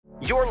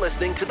You're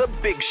listening to The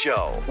Big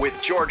Show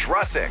with George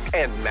Russick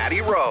and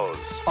Matty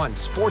Rose on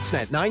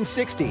Sportsnet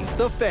 960,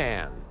 The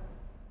Fan.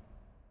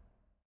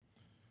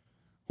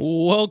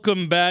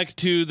 Welcome back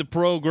to the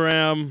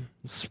program,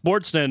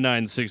 Sportsnet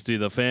 960,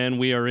 The Fan.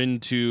 We are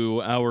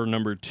into hour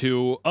number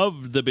 2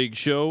 of The Big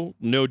Show.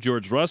 No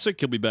George Russick.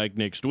 He'll be back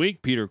next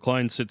week. Peter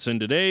Klein sits in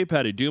today.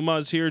 Patty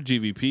Dumas here.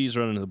 GVP's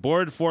running the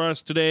board for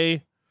us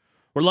today.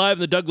 We're live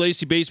in the Doug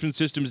Lacey Basement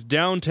Systems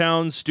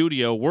downtown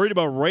studio. Worried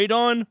about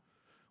radon?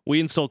 We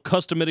install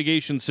custom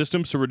mitigation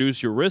systems to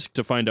reduce your risk.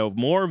 To find out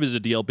more,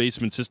 visit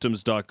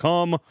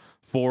dlbasementsystems.com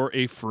for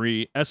a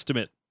free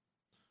estimate.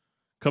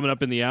 Coming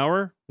up in the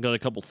hour, got a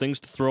couple things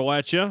to throw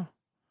at you.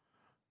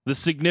 The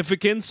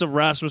significance of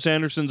Rasmus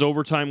Andersson's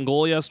overtime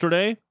goal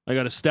yesterday. I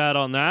got a stat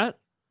on that.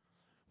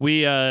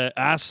 We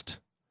asked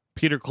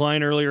Peter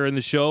Klein earlier in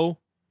the show,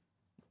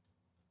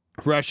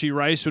 Rashee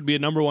Rice would be a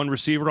number 1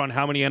 receiver on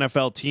how many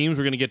NFL teams.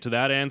 We're going to get to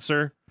that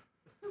answer.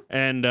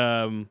 And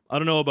I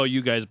don't know about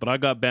you guys, but I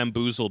got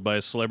bamboozled by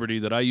a celebrity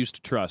that I used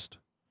to trust.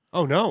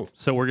 Oh, no.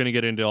 So we're going to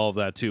get into all of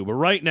that, too. But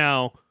right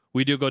now,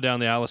 we do go down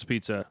the Alice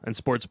Pizza and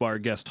Sports Bar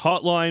guest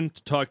hotline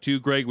to talk to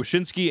Greg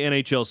Wyshynski,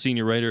 NHL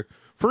senior writer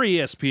for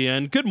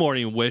ESPN. Good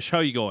morning, Wish. How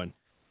are you going?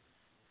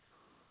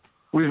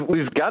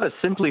 We've got to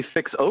simply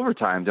fix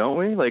overtime, don't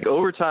we? Like,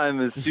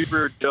 overtime is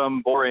super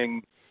dumb,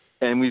 boring,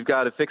 and we've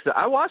got to fix it.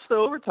 I watched the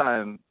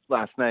overtime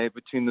last night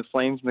between the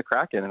Flames and the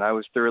Kraken, and I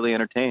was thoroughly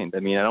entertained.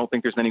 I mean, I don't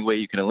think there's any way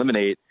you can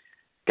eliminate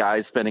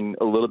guys spending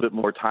a little bit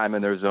more time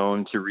in their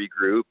zone to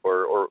regroup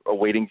or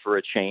waiting for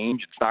a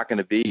change. It's not going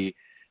to be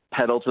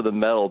pedal to the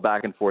metal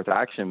back and forth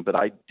action, but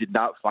I did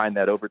not find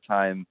that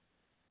overtime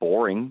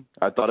boring.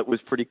 I thought it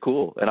was pretty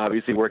cool, and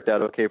obviously worked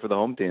out okay for the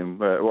home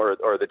team, or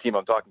the team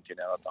I'm talking to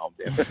now, not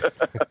the home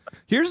team.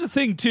 Here's the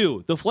thing,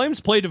 too. The Flames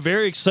played a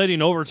very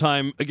exciting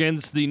overtime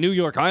against the New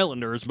York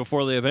Islanders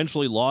before they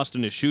eventually lost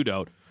in a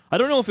shootout. I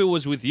don't know if it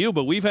was with you,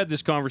 but we've had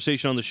this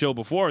conversation on the show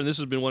before, and this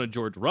has been one of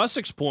George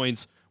Russick's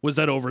points, was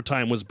that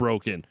overtime was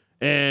broken.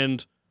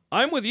 And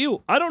I'm with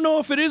you. I don't know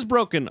if it is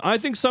broken. I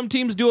think some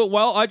teams do it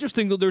well. I just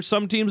think that there's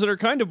some teams that are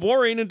kind of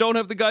boring and don't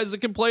have the guys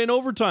that can play in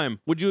overtime.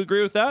 Would you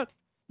agree with that?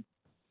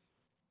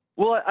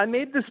 Well, I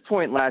made this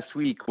point last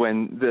week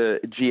when the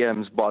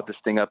GMs brought this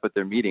thing up at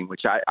their meeting,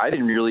 which I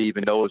didn't really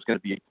even know was going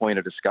to be a point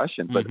of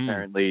discussion. But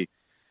apparently,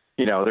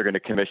 they're going to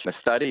commission a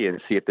study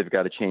and see if they've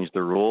got to change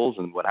the rules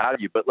and what have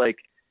you. But, like,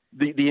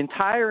 the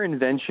entire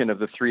invention of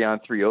the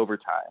 3-on-3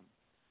 overtime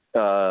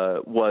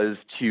was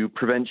to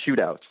prevent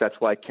shootouts. That's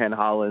why Ken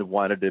Holland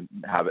wanted to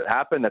have it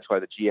happen. That's why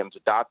the GMs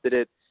adopted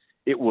it.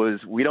 It was,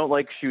 we don't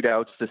like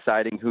shootouts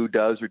deciding who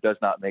does or does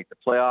not make the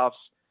playoffs,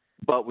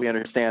 but we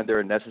understand they're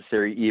a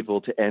necessary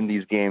evil to end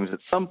these games at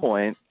some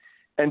point.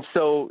 And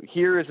so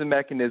here is a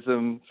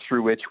mechanism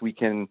through which we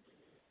can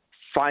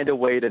find a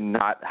way to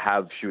not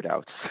have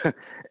shootouts.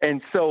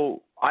 And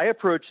so I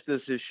approach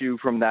this issue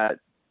from that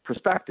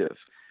perspective,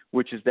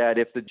 which is that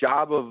if the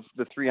job of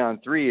the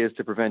 3-on-3 is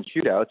to prevent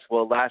shootouts,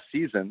 well, last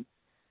season,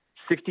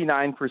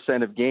 69%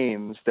 of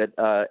games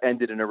that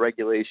ended in a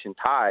regulation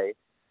tie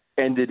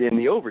ended in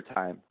the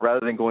overtime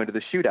rather than going to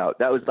the shootout.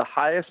 That was the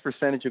highest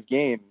percentage of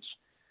games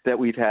that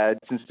we've had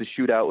since the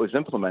shootout was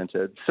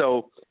implemented.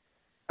 So,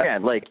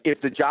 again, like, if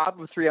the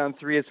job of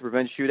 3-on-3 is to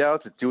prevent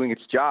shootouts, it's doing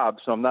its job.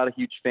 So I'm not a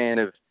huge fan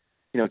of,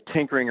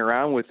 tinkering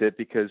around with it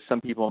because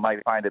some people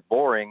might find it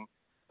boring.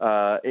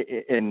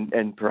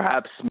 And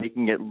perhaps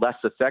making it less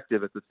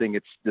effective at the thing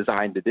it's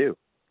designed to do.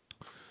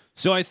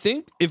 So I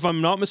think, if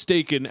I'm not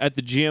mistaken, at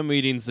the GM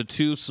meetings, the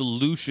two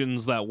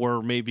solutions that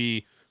were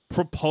maybe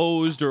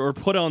proposed or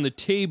put on the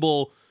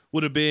table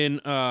would have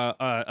been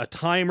a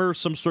timer,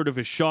 some sort of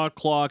a shot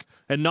clock,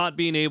 and not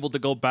being able to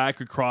go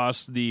back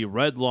across the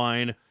red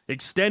line.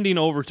 Extending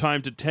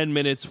overtime to 10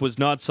 minutes was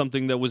not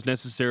something that was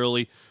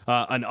necessarily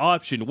an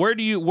option. Where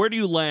do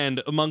you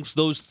land amongst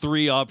those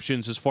three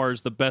options as far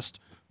as the best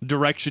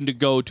direction to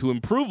go to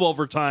improve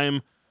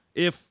overtime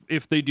if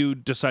they do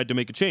decide to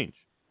make a change?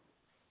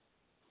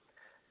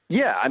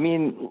 Yeah, I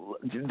mean,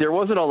 there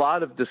wasn't a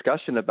lot of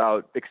discussion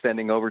about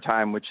extending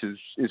overtime, which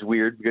is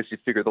weird because you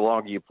figure the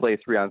longer you play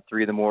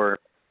 3-on-3, the more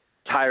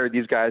tired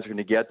these guys are going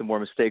to get, the more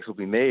mistakes will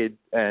be made.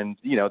 And,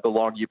 the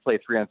longer you play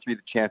 3-on-3, the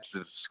chances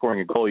of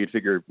scoring a goal you'd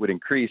figure would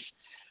increase.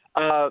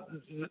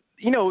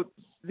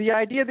 The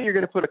idea that you're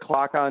going to put a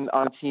clock on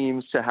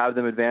teams to have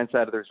them advance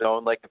out of their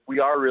zone, like, if we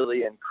are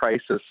really in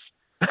crisis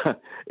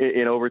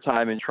in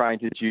overtime and trying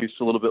to juice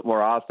a little bit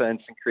more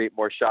offense and create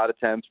more shot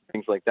attempts and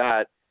things like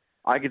that,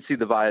 I could see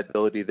the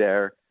viability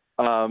there.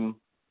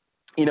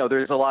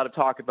 There's a lot of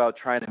talk about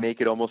trying to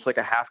make it almost like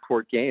a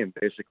half-court game,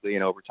 basically,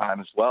 in overtime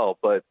as well.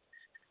 But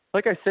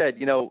like I said,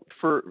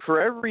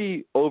 for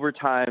every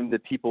overtime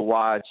that people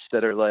watch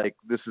that are like,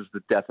 this is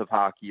the death of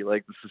hockey,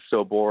 like, this is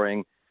so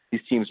boring,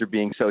 these teams are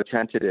being so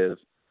tentative,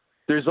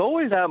 there's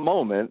always that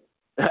moment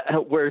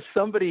where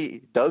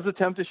somebody does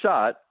attempt a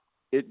shot,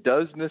 it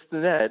does miss the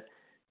net,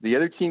 the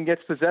other team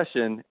gets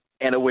possession,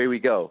 and away we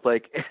go.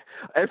 Like,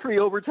 every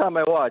overtime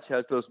I watch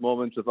has those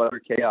moments of utter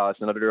chaos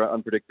and utter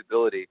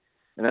unpredictability,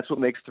 and that's what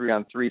makes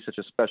 3-on-3 such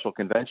a special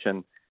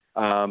convention.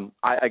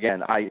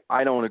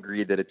 I don't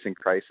agree that it's in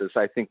crisis.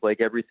 I think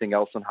like everything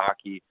else in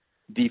hockey,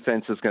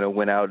 defense is going to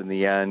win out in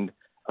the end.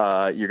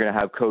 You're going to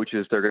have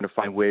coaches that are going to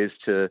find ways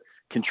to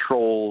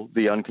control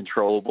the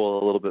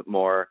uncontrollable a little bit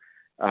more.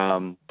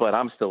 But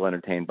I'm still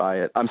entertained by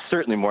it. I'm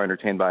certainly more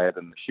entertained by it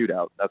than the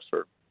shootout. That's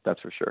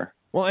for sure.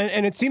 Well,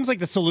 and it seems like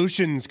the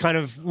solutions kind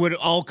of would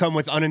all come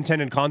with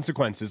unintended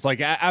consequences.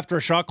 Like after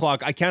a shot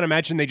clock, I can't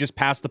imagine they just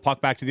pass the puck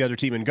back to the other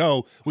team and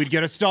go. We'd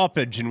get a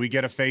stoppage and we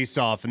get a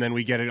face-off and then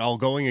we get it all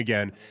going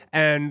again.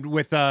 And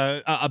with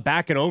a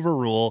back and over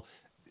rule,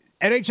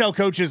 NHL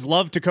coaches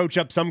love to coach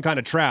up some kind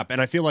of trap, and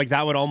I feel like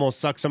that would almost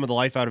suck some of the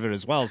life out of it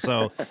as well.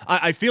 So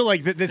I feel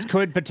like that this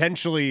could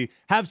potentially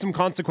have some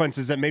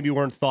consequences that maybe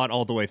weren't thought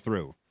all the way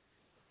through.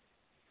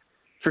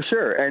 For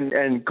sure.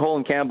 And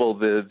Colin Campbell,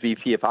 the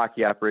VP of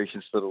hockey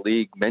operations for the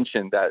league,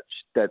 mentioned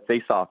that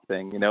face-off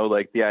thing,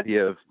 like the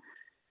idea of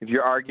if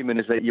your argument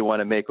is that you want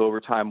to make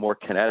overtime more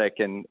kinetic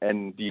and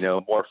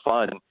more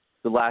fun,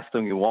 the last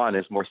thing you want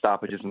is more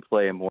stoppages in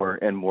play and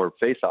more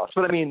face-offs.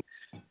 But I mean,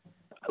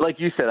 like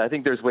you said, I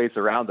think there's ways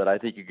around that. I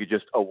think you could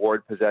just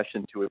award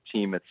possession to a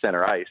team at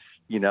center ice,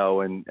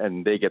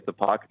 and they get the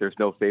puck. There's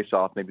no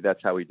face-off. Maybe that's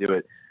how we do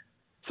it.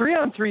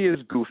 3-on-3 is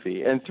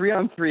goofy, and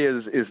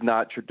 3-on-3 is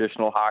not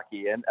traditional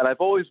hockey. And I've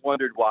always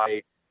wondered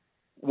why,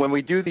 when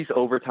we do these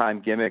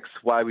overtime gimmicks,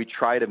 why we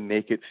try to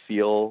make it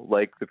feel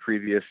like the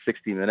previous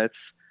 60 minutes.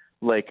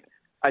 Like,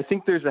 I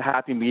think there's a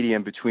happy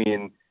medium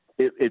between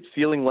it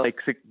feeling like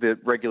the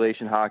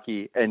regulation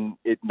hockey and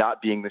it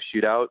not being the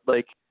shootout.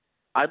 Like,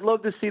 I'd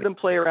love to see them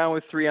play around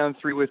with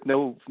 3-on-3 with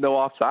no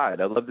offside.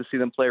 I'd love to see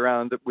them play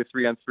around with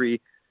 3-on-3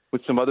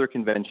 with some other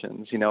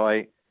conventions.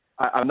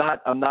 I'm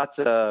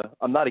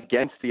not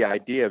against the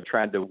idea of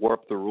trying to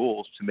warp the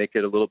rules to make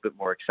it a little bit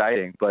more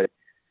exciting. But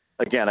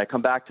again, I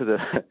come back to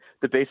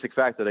the basic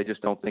fact that I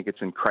just don't think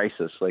it's in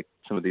crisis like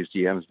some of these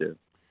GMs do.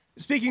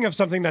 Speaking of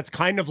something that's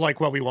kind of like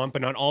what we want,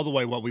 but not all the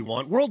way what we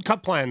want, World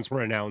Cup plans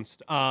were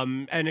announced.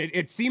 And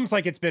it seems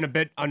like it's been a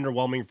bit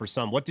underwhelming for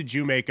some. What did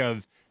you make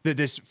of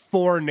this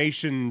four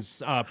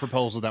nations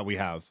proposal that we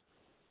have?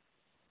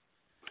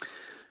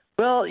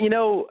 Well,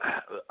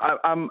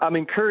 I'm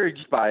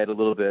encouraged by it a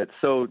little bit.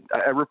 So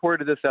I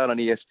reported this out on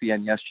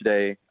ESPN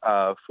yesterday.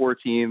 4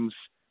 teams,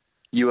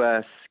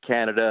 U.S.,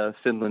 Canada,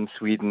 Finland,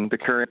 Sweden. The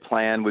current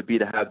plan would be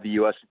to have the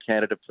U.S. and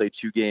Canada play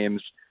 2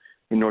 games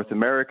in North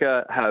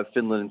America, have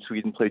Finland and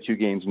Sweden play 2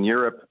 games in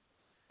Europe.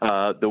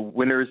 The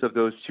winners of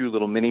those 2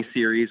 little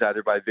mini-series,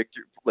 either by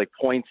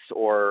points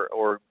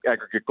or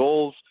aggregate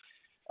goals,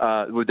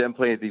 would then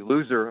play the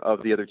loser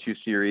of the other 2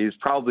 series,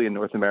 probably in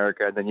North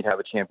America, and then you'd have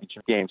a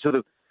championship game. So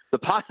the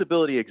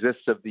possibility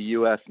exists of the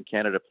U.S. and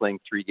Canada playing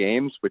 3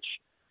 games, which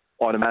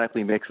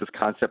automatically makes this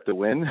concept a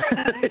win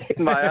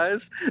in my eyes.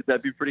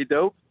 That'd be pretty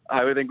dope.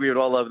 I would think we would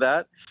all love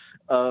that.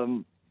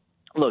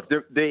 Look,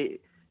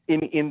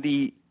 in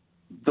the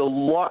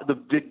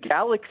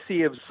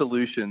galaxy of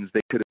solutions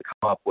they could have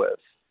come up with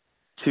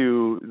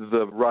to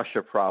the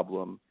Russia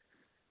problem,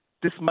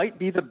 this might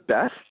be the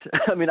best.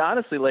 I mean,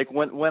 honestly, like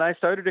when I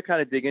started to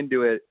kind of dig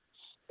into it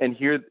and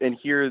hear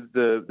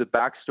the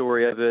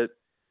backstory of it,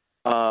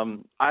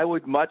 I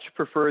would much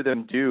prefer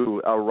them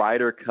do a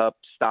Ryder Cup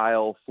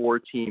style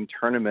 4-team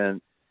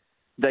tournament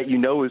that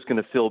is going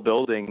to fill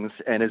buildings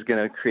and is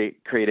going to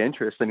create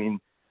interest. I mean,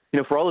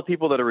 for all the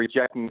people that are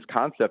rejecting this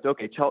concept,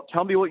 okay,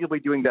 tell me what you'll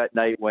be doing that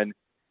night when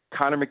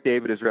Connor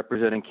McDavid is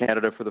representing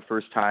Canada for the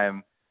first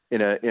time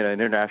in an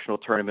international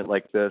tournament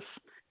like this,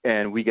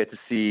 and we get to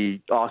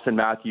see Austin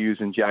Matthews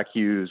and Jack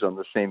Hughes on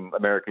the same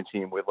American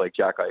team with like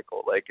Jack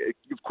Eichel. Like,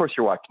 of course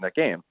you're watching that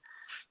game.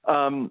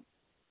 I'm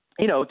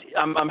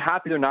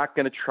happy they're not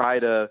going to try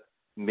to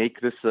make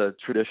this a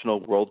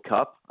traditional World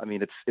Cup. I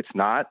mean, it's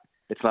not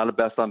a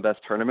best on best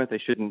tournament. They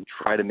shouldn't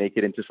try to make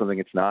it into something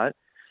it's not.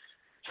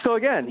 So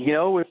again,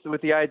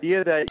 with the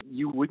idea that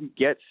you wouldn't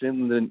get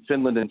Finland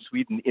and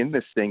Sweden in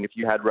this thing if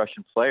you had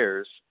Russian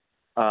players,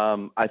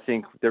 I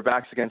think their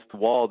backs against the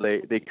wall.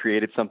 They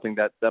created something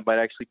that might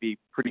actually be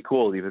pretty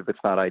cool, even if it's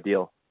not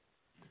ideal.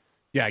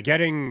 Yeah,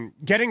 getting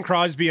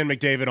Crosby and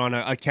McDavid on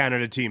a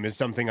Canada team is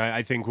something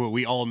I think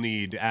we all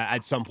need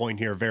at some point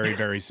here very,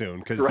 very soon.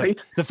 Because right?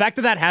 the fact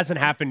that hasn't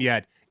happened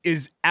yet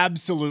is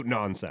absolute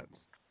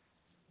nonsense.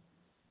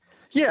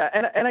 Yeah,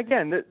 and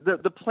again,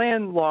 the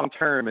plan long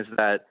term is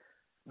that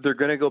they're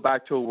going to go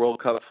back to a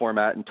World Cup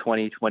format in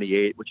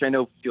 2028, which I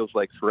know feels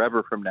like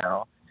forever from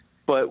now.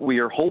 But we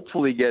are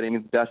hopefully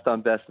getting best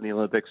on best in the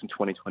Olympics in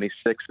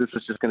 2026. This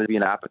is just going to be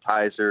an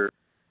appetizer,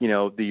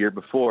 the year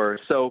before.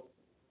 So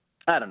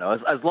I don't know.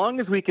 As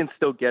long as we can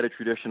still get a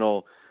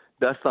traditional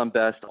best on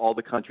best, all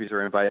the countries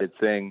are invited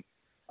thing,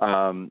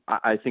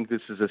 I think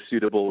this is a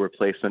suitable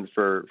replacement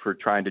for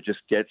trying to just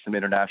get some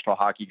international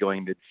hockey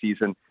going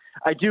mid-season.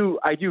 I do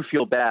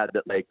feel bad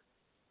that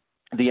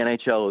the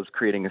NHL is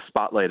creating a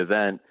spotlight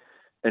event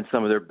and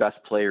some of their best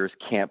players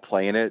can't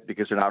play in it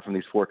because they're not from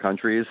these 4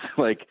 countries.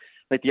 Like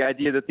the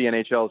idea that the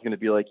NHL is going to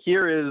be like,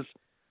 here is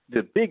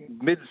the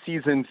big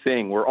mid-season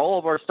thing where all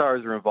of our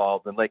stars are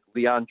involved, and like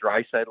Leon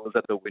Draisaitl is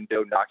at the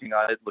window knocking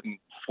on it, looking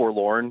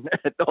forlorn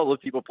at all the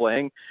people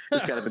playing.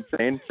 It's kind of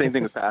insane. Same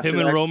thing with Pasternak. Him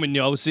and Roman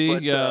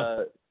Josi,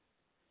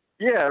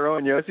 yeah,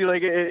 Roman Josi.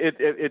 Like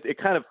it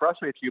kind of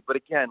frustrates you, but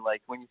again,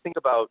 like when you think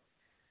about,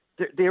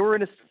 they were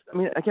in a. I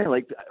mean, again,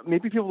 like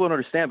maybe people don't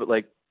understand, but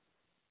like,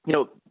 you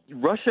know,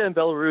 Russia and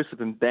Belarus have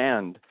been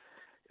banned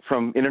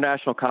from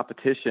international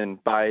competition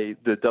by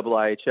the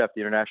IIHF,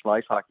 the International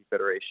Ice Hockey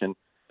Federation,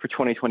 for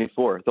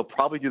 2024. They'll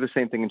probably do the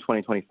same thing in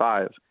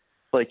 2025.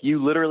 Like,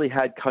 you literally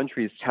had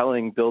countries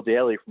telling Bill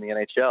Daly from the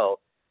NHL,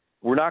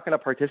 we're not going to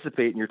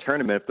participate in your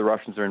tournament if the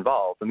Russians are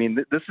involved. I mean,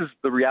 this is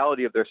the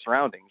reality of their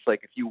surroundings.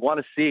 Like, if you want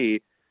to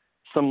see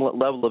some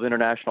level of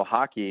international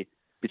hockey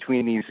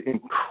between these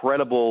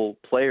incredible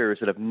players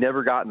that have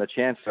never gotten the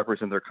chance to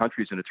represent their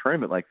countries in a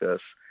tournament like this,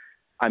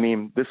 I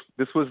mean,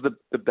 this was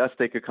the best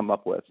they could come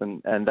up with.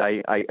 And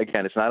I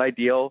again, it's not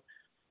ideal.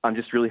 I'm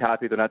just really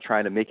happy they're not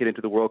trying to make it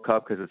into the World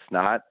Cup, because it's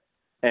not.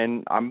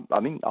 And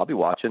I'll be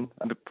watching.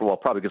 Well,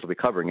 probably because I'll be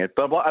covering it,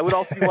 but I would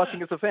also be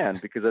watching as a fan,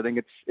 because I think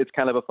it's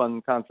kind of a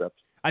fun concept.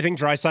 I think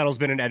Draisaitl's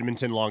been in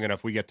Edmonton long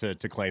enough. We get to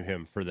claim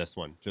him for this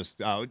one. Just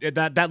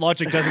that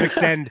logic doesn't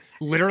extend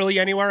literally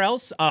anywhere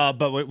else.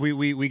 But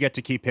we get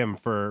to keep him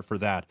for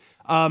that.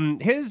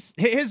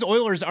 His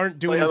Oilers aren't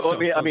doing.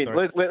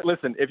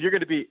 Listen. If you're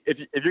going to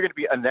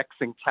be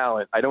annexing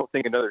talent, I don't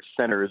think another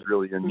center is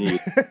really your need.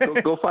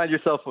 Go find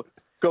yourself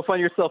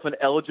an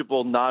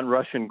eligible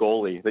non-Russian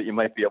goalie that you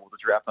might be able to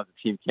draft onto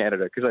Team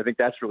Canada, because I think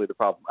that's really the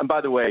problem. And by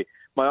the way,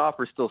 my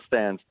offer still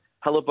stands.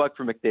 Hellebuck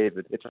for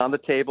McDavid. It's on the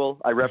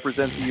table. I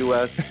represent the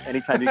U.S.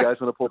 Anytime you guys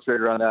want to pull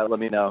trigger on that, let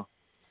me know.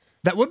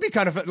 That would be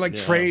kind of like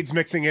trades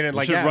mixing in and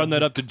like, run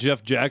that up to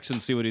Jeff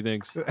Jackson, see what he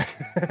thinks.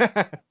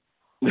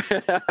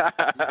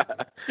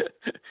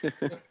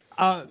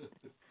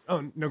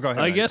 Oh, no, go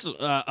ahead. I guess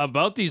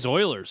about these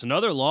Oilers,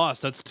 another loss.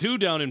 That's 2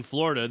 down in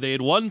Florida. They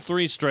had won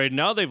 3 straight.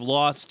 Now they've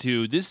lost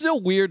 2. This is a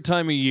weird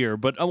time of year,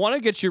 but I want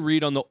to get your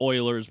read on the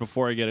Oilers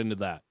before I get into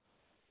that.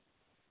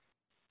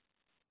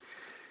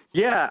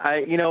 Yeah,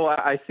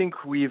 I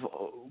think we've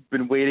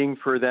been waiting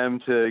for them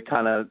to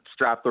kind of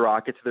strap the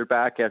rocket to their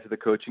back after the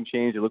coaching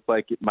change. It looked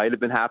like it might have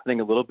been happening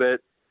a little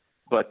bit,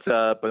 but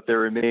there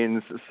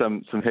remains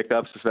some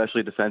hiccups,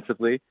 especially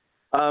defensively.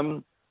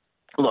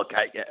 Look,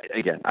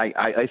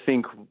 I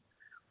think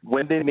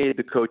when they made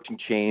the coaching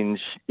change,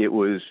 it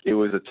was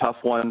a tough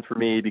one for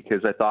me,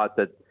 because I thought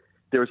that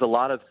there was a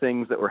lot of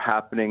things that were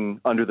happening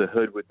under the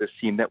hood with this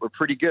team that were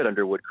pretty good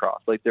under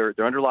Woodcroft. Like their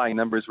underlying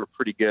numbers were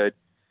pretty good.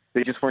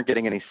 They just weren't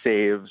getting any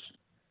saves.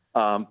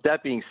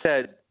 That being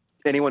said,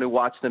 anyone who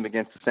watched them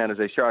against the San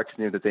Jose Sharks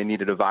knew that they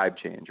needed a vibe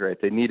change, right?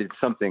 They needed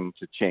something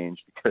to change,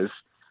 because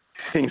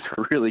things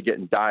were really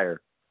getting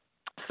dire.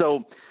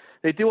 So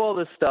they do all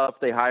this stuff.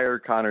 They hire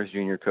Connor's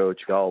junior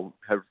coach. I'll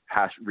have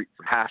hashed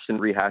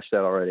and rehashed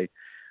that already.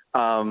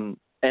 And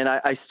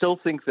I still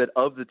think that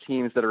of the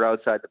teams that are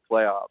outside the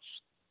playoffs,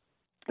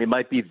 it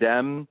might be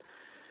them.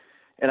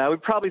 And I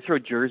would probably throw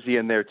Jersey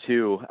in there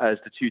too, as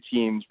the 2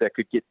 teams that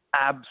could get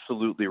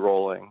absolutely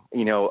rolling.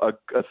 You know,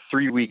 a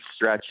 3-week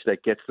stretch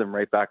that gets them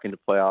right back into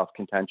playoff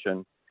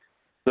contention.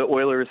 The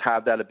Oilers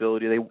have that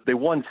ability. They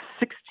won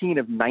 16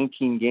 of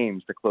 19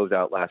 games to close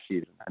out last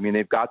season. I mean,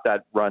 they've got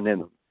that run in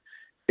them.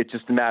 It's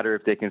just a matter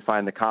if they can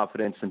find the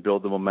confidence and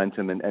build the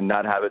momentum and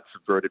not have it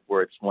subverted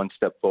where it's one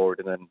step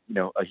forward and then,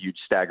 a huge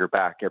stagger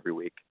back every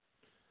week.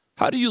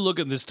 How do you look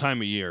at this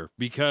time of year?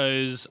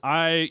 Because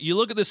you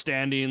look at the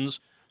standings.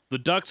 The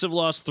Ducks have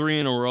lost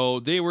 3 in a row.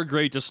 They were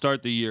great to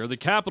start the year. The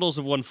Capitals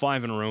have won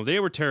 5 in a row. They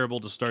were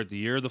terrible to start the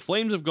year. The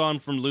Flames have gone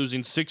from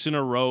losing 6 in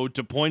a row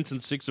to points in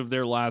 6 of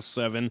their last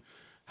 7.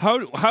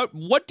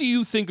 What do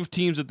you think of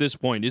teams at this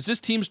point? Is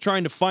this teams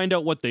trying to find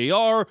out what they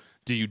are?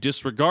 Do you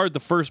disregard the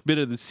first bit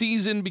of the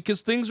season?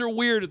 Because things are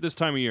weird at this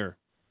time of year.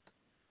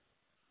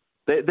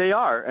 They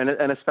are,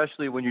 and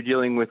especially when you're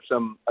dealing with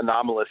some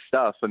anomalous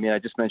stuff. I mean, I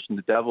just mentioned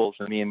the Devils.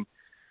 I mean,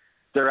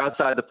 they're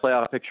outside the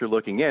playoff picture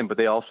looking in, but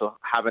they also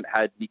haven't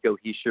had Nico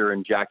Hischier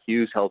and Jack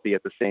Hughes healthy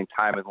at the same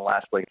time in the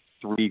last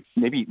 3,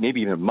 maybe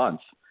even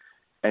months.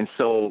 And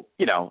so,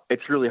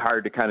 it's really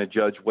hard to kind of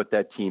judge what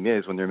that team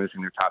is when they're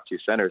missing their top 2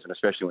 centers, and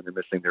especially when they're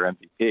missing their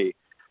MVP.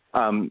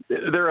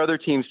 There are other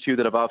teams too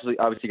that have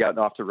obviously gotten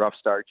off to rough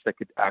starts that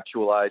could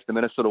actualize. The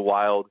Minnesota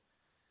Wild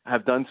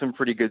have done some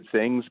pretty good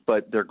things,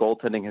 but their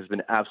goaltending has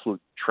been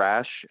absolute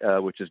trash,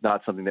 which is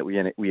not something that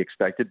we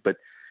expected. But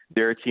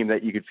they're a team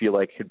that you could feel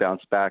like could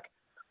bounce back.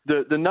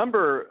 The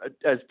number,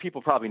 as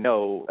people probably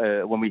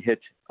know, when we hit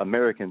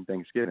American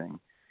Thanksgiving,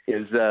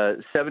 is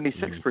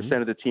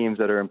 76% of the teams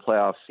that are in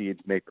playoff seeds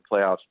make the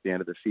playoffs at the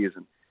end of the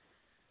season.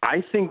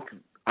 I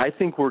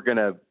think we're going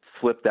to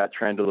flip that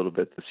trend a little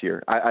bit this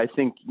year. I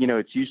think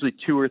it's usually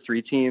 2 or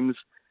 3 teams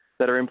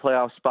that are in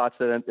playoff spots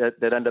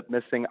that end up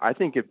missing. I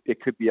think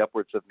it could be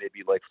upwards of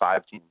maybe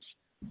 5 teams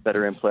that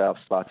are in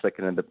playoff spots that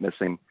can end up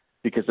missing,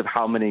 because of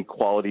how many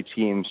quality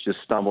teams just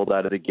stumbled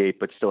out of the gate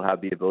but still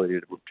have the ability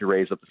to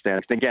raise up the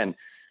standings. And again,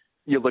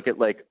 you look at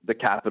the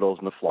Capitals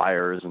and the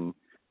Flyers and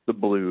the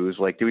Blues.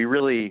 Do we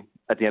really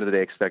 – at the end of the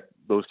day expect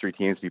those three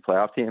teams to be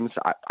playoff teams.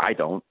 I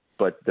don't,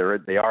 but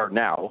they are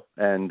now,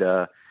 and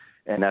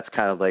that's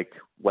kind of like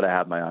what I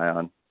have my eye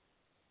on.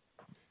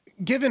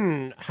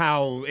 Given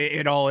how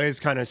it all is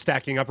kind of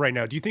stacking up right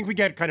now, do you think we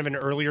get kind of an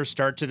earlier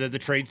start to the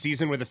trade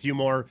season with a few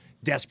more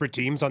desperate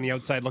teams on the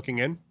outside looking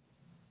in?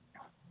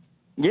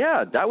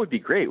 Yeah, that would be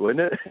great,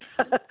 wouldn't it?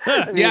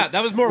 Yeah,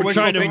 that was more we're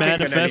trying to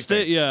manifest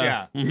it.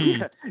 Yeah.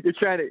 Yeah, you're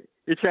trying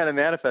to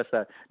manifest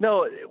that.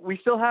 No, we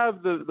still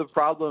have the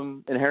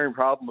inherent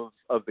problem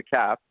of the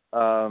cap.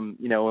 And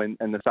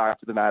the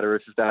fact of the matter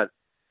is that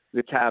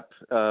the cap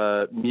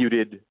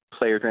muted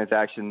player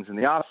transactions in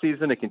the off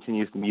season. It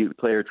continues to mute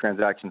player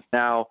transactions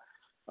now.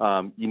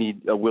 You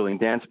need a willing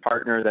dance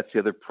partner. That's the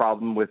other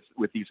problem with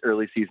these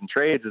early season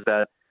trades is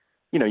that,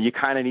 you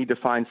kind of need to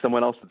find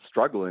someone else that's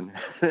struggling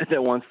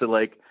that wants to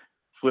like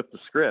flip the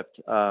script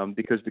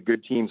because the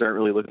good teams aren't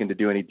really looking to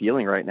do any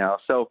dealing right now.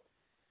 So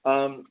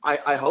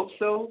I hope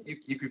so.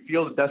 You can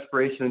feel the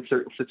desperation in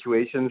certain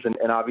situations.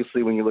 And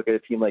obviously when you look at a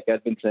team like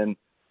Edmonton,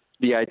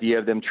 the idea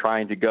of them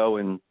trying to go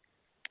and,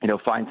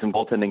 find some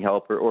goaltending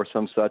help or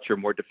some such or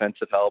more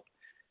defensive help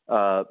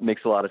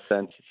makes a lot of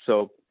sense.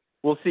 So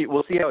we'll see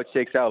how it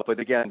shakes out. But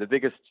again, the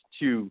biggest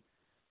two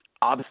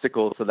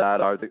obstacles to that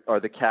are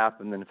the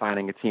cap and then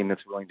finding a team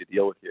that's willing to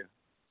deal with you.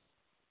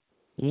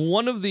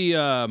 One of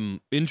the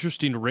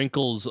interesting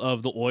wrinkles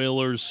of the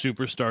Oilers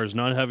superstars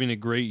not having a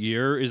great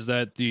year is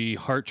that the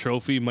Hart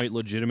Trophy might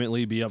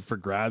legitimately be up for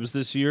grabs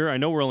this year. I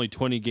know we're only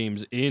 20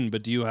 games in,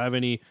 but do you have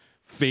any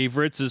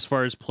favorites as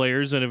far as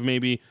players that have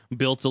maybe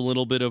built a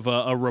little bit of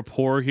a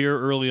rapport here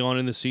early on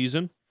in the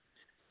season?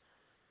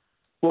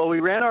 Well,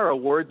 we ran our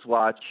awards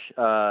watch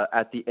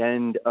at the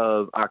end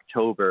of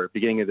October,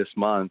 beginning of this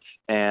month,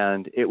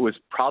 and it was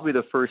probably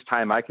the first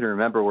time I can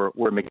remember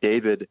where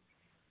McDavid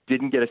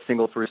didn't get a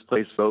single first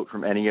place vote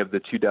from any of the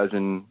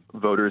 24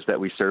 voters that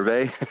we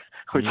survey,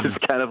 which is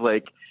kind of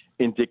like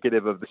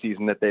indicative of the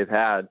season that they've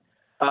had.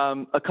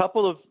 A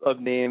couple of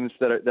names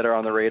that are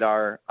on the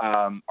radar.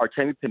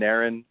 Artemi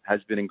Panarin has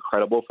been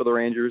incredible for the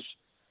Rangers,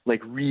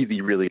 like really,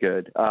 really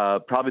good.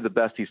 Probably the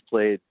best he's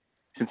played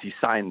since he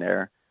signed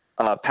there.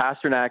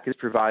 Pasternak has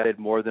provided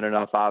more than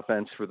enough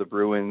offense for the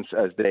Bruins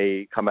as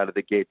they come out of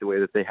the gate the way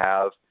that they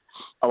have.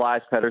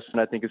 Elias Pettersson,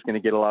 I think, is going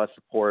to get a lot of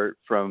support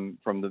from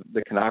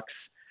the Canucks.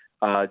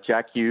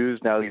 Jack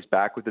Hughes, now that he's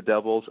back with the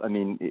Devils, I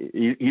mean,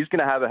 he's going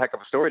to have a heck of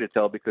a story to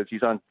tell because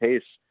he's on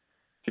pace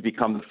to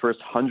become the first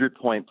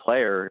 100-point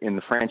player in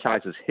the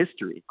franchise's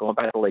history, going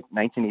back to like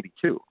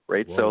 1982,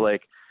 right? Whoa. So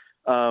like,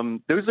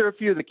 those are a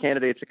few of the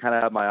candidates that kind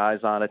of have my eyes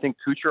on. I think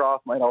Kucherov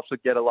might also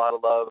get a lot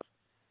of love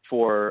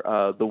for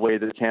the way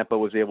that Tampa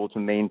was able to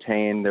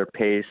maintain their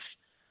pace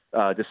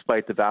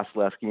despite the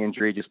Vasilevsky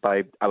injury, just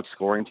by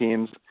outscoring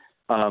teams.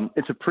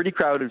 It's a pretty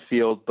crowded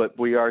field, but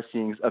we are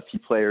seeing a few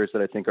players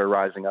that I think are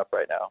rising up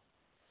right now.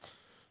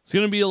 It's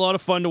going to be a lot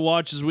of fun to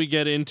watch as we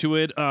get into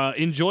it.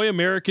 Enjoy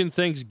American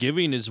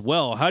Thanksgiving as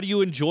well. How do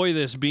you enjoy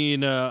this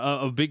being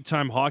a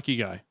big-time hockey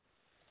guy?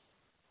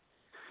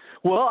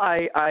 Well,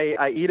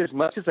 I eat as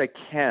much as I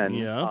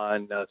can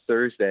on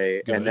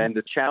Thursday, and then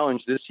the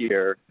challenge this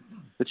year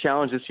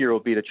will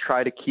be to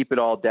try to keep it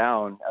all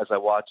down as I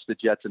watch the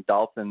Jets and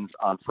Dolphins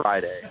on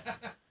Friday.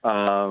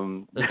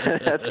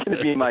 That's going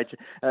to be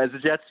as a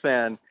Jets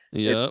fan,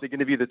 it's going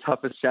to be the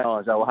toughest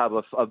challenge. I will have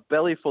a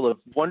belly full of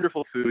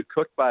wonderful food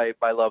cooked by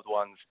loved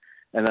ones,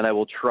 and then I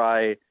will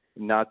try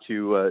not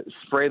to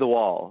spray the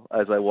wall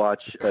as I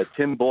watch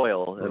Tim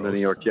Boyle and the New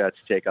York Jets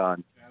take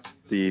on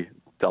the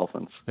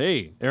Dolphins.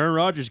 Hey, Aaron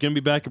Rodgers is going to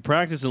be back in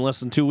practice in less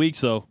than 2 weeks,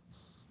 though.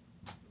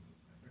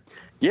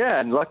 Yeah,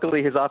 and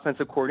luckily his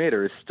offensive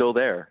coordinator is still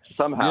there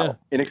somehow,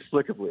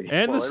 inexplicably.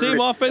 And the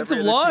same offensive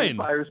line.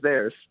 Fires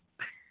theirs.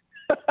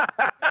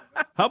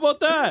 How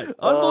about that?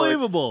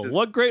 Unbelievable.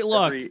 What great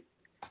luck.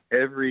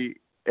 Every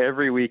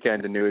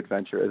weekend a new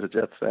adventure as a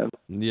Jets fan.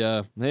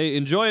 Yeah. Hey,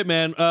 enjoy it,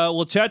 man.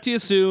 We'll chat to you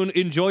soon.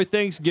 Enjoy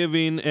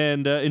Thanksgiving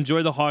and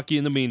enjoy the hockey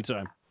in the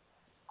meantime.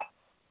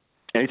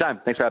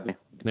 Anytime. Thanks for having me.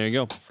 There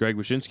you go. Greg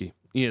Wyshynski,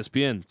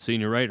 ESPN,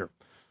 senior writer.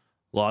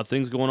 A lot of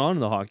things going on in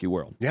the hockey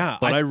world. Yeah.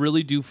 But I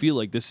really do feel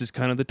like this is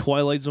kind of the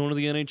twilight zone of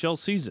the NHL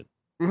season.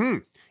 Mm-hmm.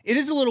 It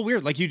is a little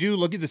weird. Like, you do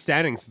look at the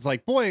standings. It's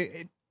like, boy,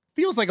 it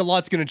feels like a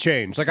lot's going to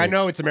change. Like, I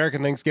know it's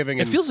American Thanksgiving.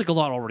 It feels like a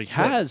lot already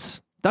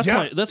has. That's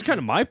kind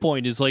of my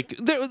point is, like,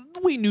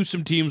 we knew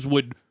some teams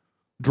would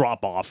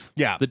drop off.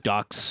 Yeah. The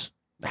Ducks.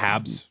 The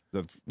Habs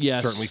have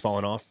certainly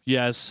fallen off.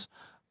 Yes.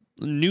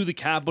 Knew the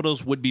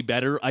Capitals would be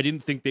better. I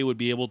didn't think they would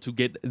be able to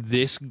get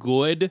this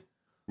good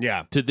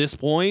to this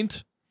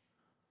point.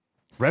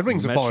 Red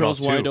Wings have fallen off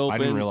too. Wide open. I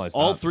didn't realize that.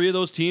 All three of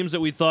those teams that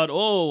we thought,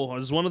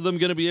 is one of them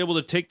going to be able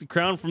to take the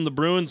crown from the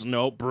Bruins?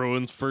 No,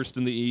 Bruins first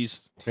in the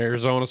East.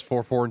 Arizona's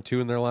 4-4-2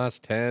 in their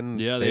last 10.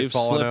 Yeah, they've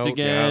slipped out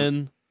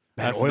again.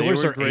 Yeah.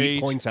 Oilers are 8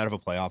 points out of a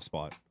playoff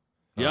spot.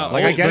 Yeah,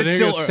 I get it.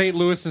 Still, St.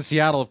 Louis and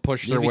Seattle have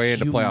pushed their way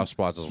into playoff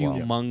spots as well.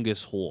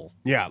 Humongous hole.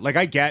 Yeah,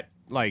 I get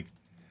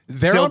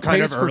they're still on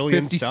kind pace of for early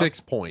 56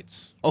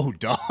 points. Oh,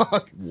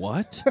 dog!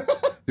 What?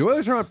 The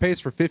Oilers are on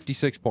pace for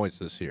 56 points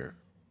this year.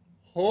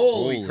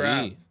 Holy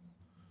crap!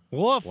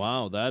 Woof.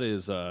 Wow, that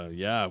is,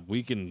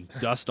 we can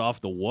dust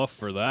off the woof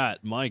for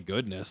that. My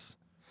goodness.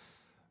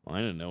 I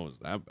didn't know it was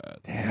that bad.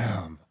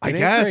 Damn. I It ain't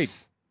guess.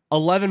 great.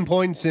 11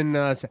 points in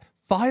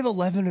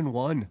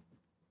 5-11-1.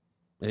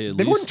 Hey,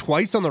 They won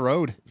twice on the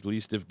road. at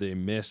least if they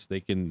miss, they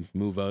can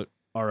move out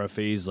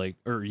RFAs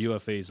or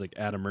UFAs like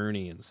Adam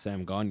Ernie and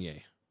Sam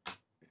Gagne.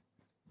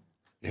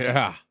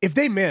 Yeah. If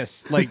they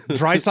miss, like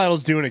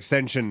Draisaitl's doing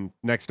extension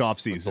next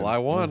offseason. July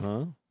 1.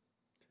 Uh-huh.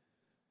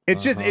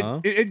 It's just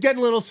Uh-huh. it's getting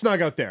a little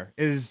snug out there.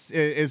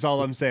 Is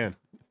all I'm saying.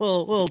 A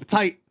little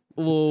tight.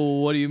 Well,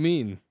 what do you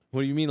mean?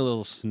 What do you mean a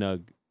little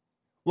snug?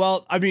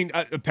 Well, I mean,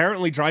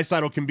 apparently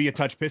Draisaitl can be a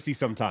touch pissy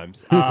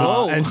sometimes,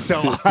 Whoa. and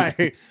so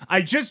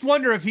I just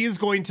wonder if he is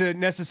going to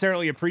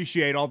necessarily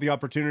appreciate all the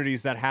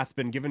opportunities that hath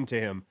been given to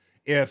him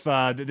if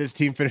this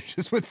team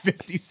finishes with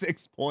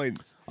 56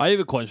 points. I have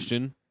a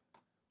question.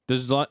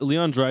 Does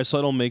Leon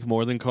Draisaitl make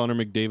more than Connor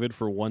McDavid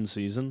for one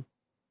season?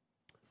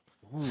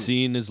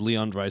 Seeing as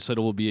Leon Draisaitl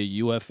will be a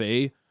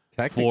UFA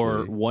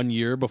for 1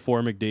 year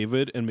before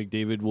McDavid, and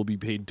McDavid will be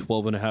paid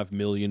 $12.5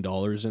 million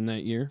in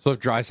that year. So if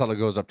Draisaitl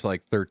goes up to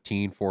like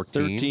 13,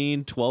 14.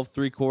 13, 12,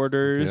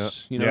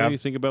 3/4. You know, Yeah. you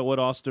think about what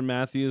Austin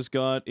Matthews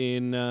got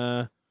in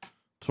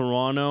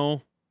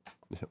Toronto.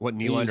 What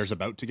Nylander's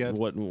about to get?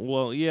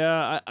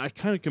 I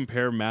kind of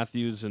compare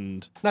Matthews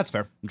and That's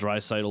fair.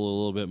 Draisaitl a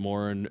little bit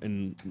more,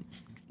 and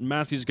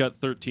Matthews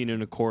got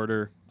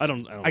 13.25. I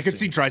don't I could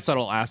see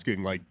Draisaitl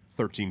asking like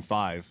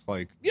 13.5.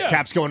 Like Yeah.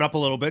 cap's going up a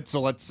little bit, so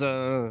let's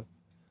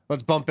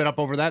bump it up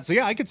over that. So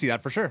yeah, I could see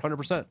that for sure,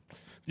 100%.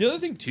 The other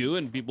thing too,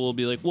 and people will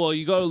be like, "Well,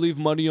 you got to leave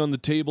money on the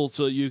table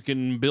so you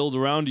can build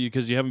around you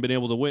because you haven't been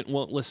able to win."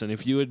 Well, listen,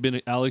 if you had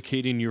been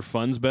allocating your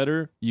funds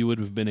better, you would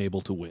have been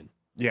able to win.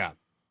 Yeah.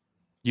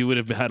 You would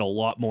have had a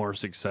lot more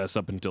success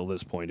up until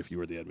this point if you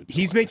were the Edmonton.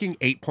 He's Oilers. making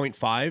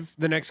 8.5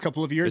 the next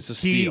couple of years. It's a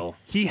steal.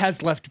 He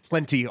has left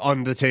plenty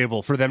on the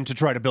table for them to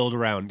try to build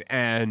around,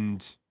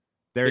 and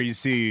there you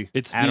see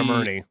Adam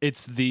Ernie.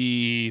 It's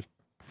the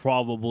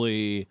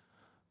probably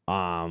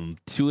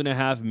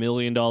 $2.5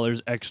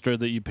 million extra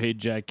that you paid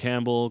Jack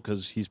Campbell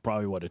because he's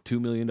probably a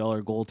 $2 million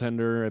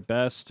goaltender at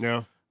best.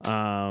 Yeah.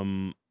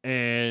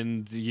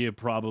 And you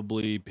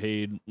probably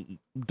paid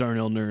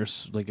Darnell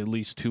Nurse like at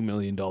least $2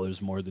 million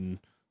more than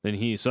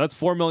he. So that's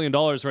 $4 million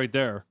right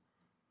there.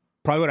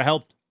 Probably would have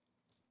helped.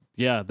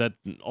 Yeah, that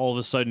all of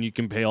a sudden you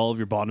can pay all of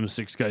your bottom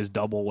six guys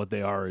double what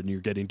they are, and you're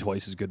getting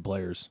twice as good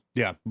players.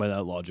 Yeah. By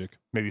that logic.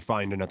 Maybe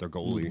find another A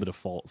little goalie bit of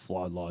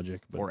flawed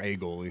logic. But, or a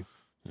goalie.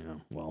 yeah,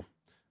 well,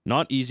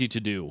 not easy to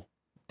do.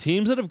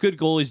 Teams that have good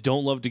goalies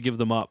don't love to give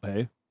them up,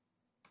 hey?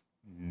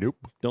 Nope.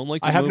 Don't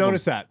like to I have move them.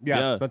 noticed that. Yeah,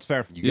 Yeah. that's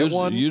fair. You get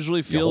one.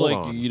 Usually feel hold like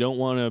on. you don't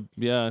want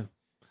to,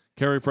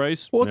 Carey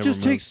Price. Well, it never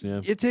just moves,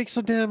 takes it takes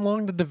so damn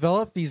long to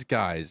develop these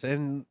guys,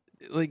 and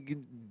like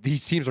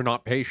these teams are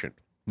not patient.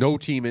 No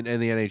team in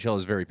the NHL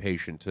is very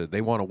patient.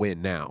 They want to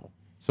win now.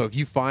 So if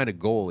you find a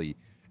goalie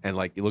and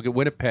like you look at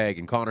Winnipeg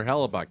and Connor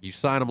Hellebuck, you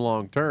sign him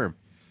long term.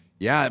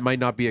 Yeah, it might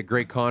not be a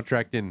great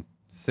contract in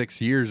 6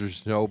 years or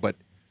so, but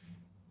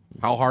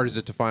how hard is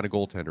it to find a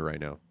goaltender right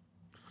now?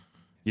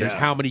 There's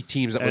how many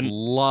teams that would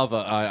love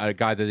a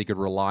guy that they could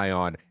rely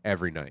on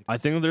every night. I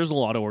think there's a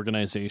lot of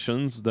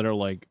organizations that are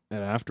like,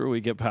 and after we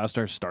get past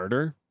our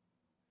starter,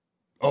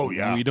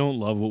 we don't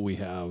love what we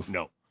have.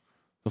 No.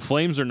 The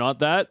Flames are not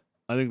that.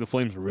 I think the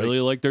Flames really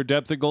like their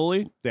depth at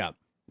goalie. Yeah.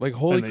 Like,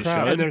 holy And they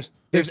crap. should. And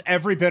there's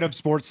every bit of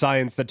sports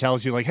science that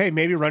tells you, like, hey,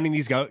 maybe running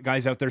these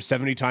guys out there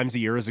 70 times a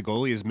year as a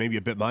goalie is maybe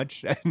a bit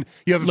much. And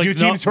you have a few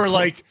teams who are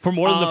like... For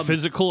more than the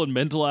physical and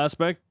mental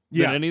aspect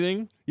than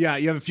anything. Yeah,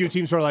 you have a few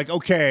teams who are like,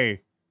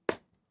 okay,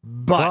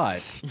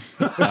 but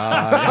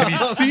have you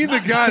seen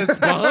the guy that's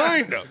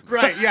behind him?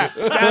 right,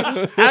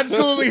 yeah.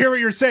 Absolutely hear what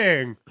you're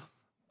saying.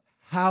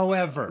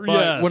 However, But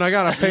Yes. when I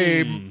gotta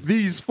pay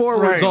these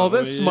forwards Right. all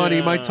this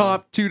money, my Yeah.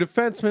 top two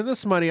defensemen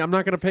this money, I'm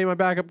not gonna pay my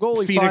backup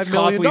goalie Phoenix $5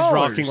 million. Copley's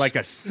rocking like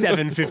a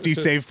 750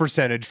 save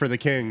percentage for the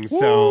Kings.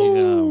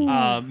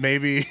 So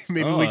maybe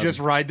we just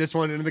ride this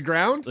one into the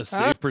ground. A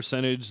save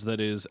percentage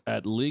that is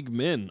at league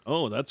min.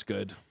 Oh, that's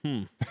good.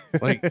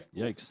 like,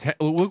 Yikes.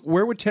 look,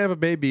 where would Tampa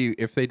Bay be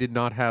if they did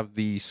not have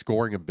the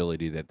scoring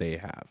ability that they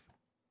have?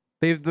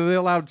 They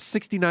allowed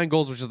 69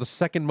 goals, which is the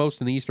second most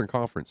in the Eastern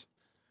Conference.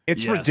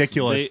 It's Yes,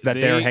 ridiculous that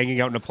they're hanging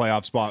out in a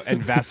playoff spot,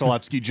 and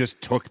Vasilevsky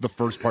just took the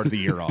first part of the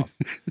year off.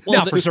 Well,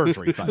 Not for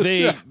surgery. But.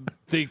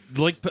 They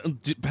like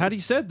Patty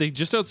said, they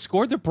just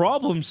outscored their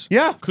problems.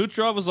 Yeah.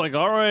 Kucherov was like,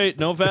 all right,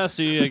 no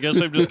Vassy. I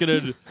guess I'm just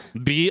going to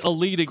be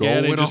elite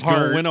again win and a just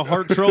Hart. go win a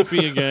Hart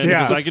trophy again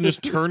Yeah. because I can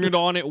just turn it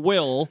on at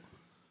will.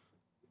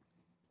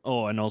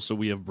 Oh, and also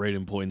we have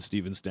Braden Point,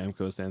 Steven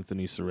Stamkos,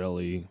 Anthony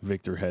Cirelli,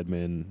 Victor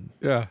Hedman.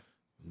 Yeah.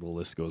 The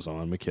list goes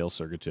on. Mikhail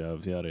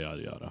Sergachev, yada,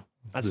 yada, yada.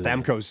 That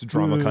Stamkos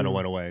drama kind of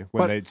went away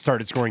when they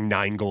started scoring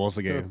 9 goals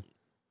a game.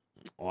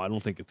 Oh, I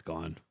don't think it's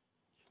gone.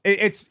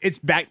 It's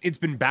back. It's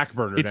been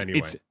backburnered It's,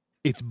 anyway.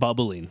 it's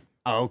bubbling,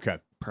 Oh, okay.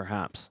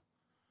 perhaps.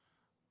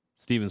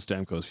 Steven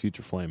Stamkos,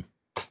 future flame.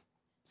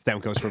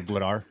 Stamkos for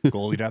Vladar,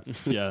 goalie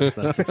depth. Yeah,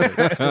 that's it.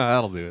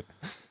 That'll do it.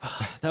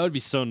 That would be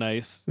so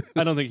nice.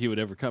 I don't think he would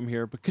ever come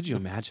here, but could you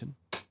imagine?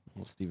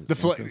 Well, Steven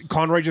Stamkos.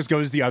 Conroy just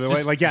goes the other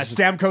way. Like,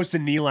 Stamkos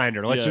and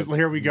Nylander.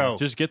 Here we go.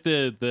 Just get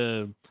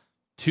the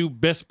two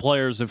best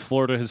players that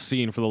Florida has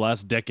seen for the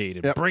last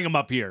decade and bring them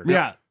up here.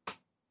 Yeah.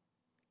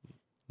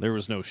 There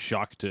was no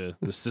shock to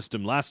the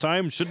system last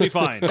time. Should be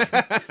fine.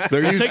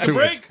 They're used Take a to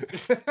break.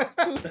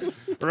 it.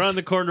 Around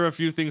the corner, a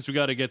few things we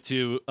got to get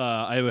to.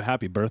 I have a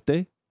happy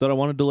birthday that I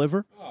want to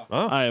deliver. Oh.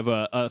 I have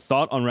a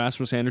thought on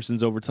Rasmus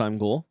Anderson's overtime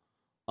goal.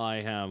 I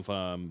have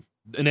an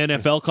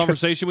NFL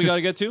conversation we got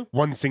to get to.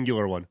 One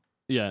singular one.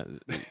 Yeah.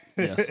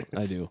 Yes,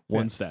 I do.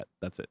 One stat.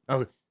 That's it.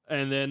 Oh.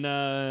 And then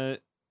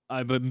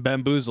I've been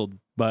bamboozled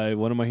by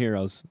one of my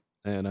heroes,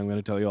 and I'm going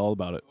to tell you all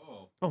about it.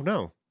 Oh,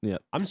 no. Yeah.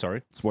 I'm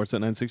sorry. Sportsnet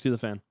 960, The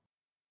Fan.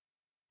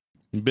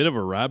 A bit of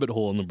a rabbit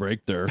hole in the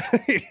break there.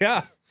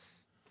 Yeah.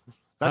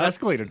 That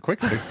escalated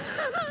quickly.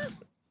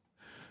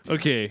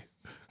 Okay.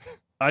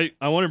 I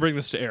want to bring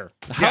this to air.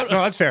 No,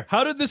 that's fair.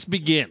 How did this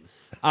begin?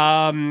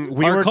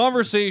 Our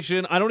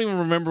conversation, I don't even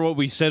remember what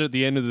we said at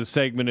the end of the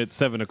segment at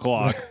 7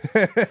 o'clock.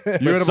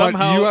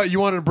 You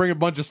wanted to bring a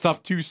bunch of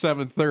stuff to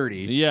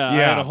 7:30. Yeah, I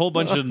had a whole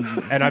bunch of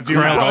and I've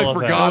I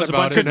forgot a about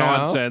bunch it of now.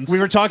 nonsense. We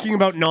were talking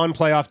about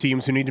non-playoff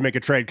teams who need to make a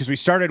trade because we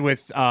started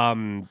with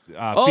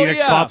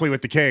Phoenix Copley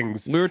with the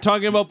Kings. We were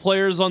talking about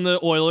players on the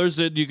Oilers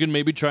that you can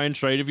maybe try and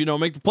trade if you don't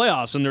make the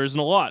playoffs, and there isn't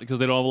a lot because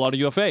they don't have a lot of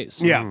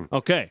UFAs. Yeah.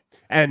 Okay.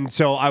 And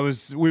so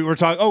we were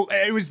talking. Oh,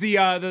 it was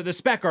the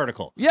spec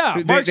article.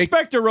 Yeah, Mark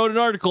Spector wrote an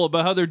article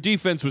about how their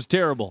defense was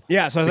terrible.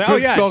 Yeah, so I was They like,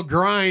 couldn't spell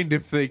grind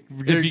if they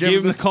If you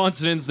gave them the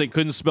consonants, they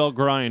couldn't spell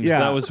grind. Yeah.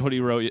 That was what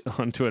he wrote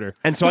on Twitter.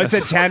 And so I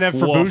said Tanev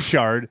for Woof.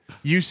 Bouchard.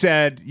 You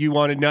said you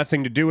wanted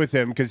nothing to do with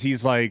him because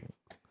he's like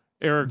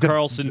Erik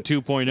Karlsson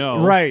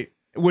 2.0. right,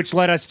 which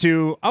led us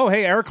to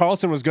Erik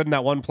Karlsson was good in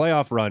that one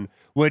playoff run,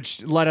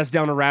 which led us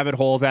down a rabbit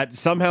hole that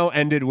somehow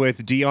ended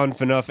with Dion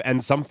Phaneuf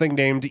and something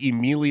named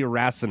Emili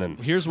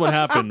Rasanen. Here's what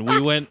happened. We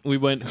went,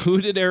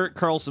 who did Erik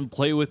Karlsson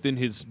play with in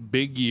his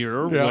big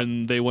year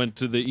when they went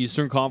to the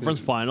Eastern Conference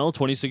Final,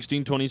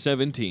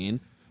 2016-2017?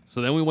 So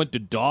then we went to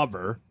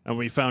Dauber, and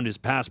we found his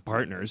past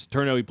partners.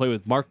 Turned out he played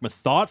with Mark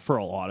Mathot for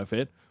a lot of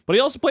it. But he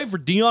also played for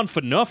Dion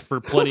Phaneuf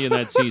for plenty of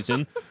that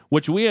season,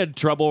 which we had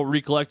trouble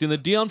recollecting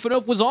that Dion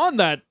Phaneuf was on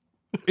that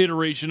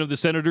iteration of the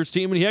Senators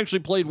team, and he actually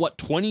played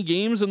 20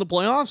 games in the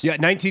playoffs? Yeah,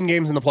 19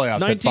 games in the playoffs.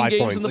 19 at 5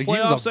 games points. in the He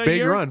playoffs was a that big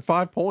year? run,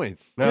 5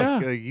 points.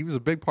 Yeah. He was a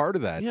big part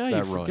of that. Yeah,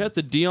 that you run. forget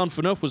that Dion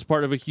Phaneuf was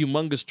part of a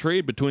humongous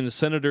trade between the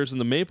Senators and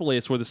the Maple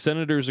Leafs, where the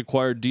Senators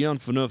acquired Dion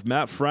Phaneuf,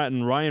 Matt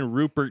Fratton, Ryan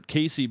Rupert,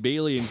 Casey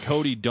Bailey, and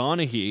Cody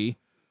Donaghy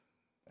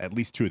At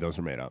least 2 of those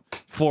are made up.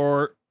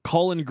 for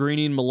Colin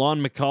Greening,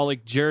 Milan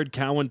Mikalik, Jared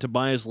Cowan,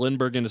 Tobias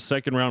Lindbergh, and a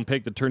second-round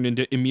pick that turned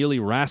into Emili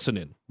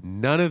Rasanen.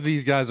 None of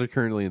these guys are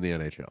currently in the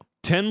NHL.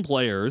 10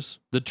 players.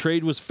 The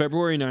trade was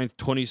February 9th,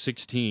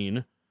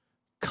 2016.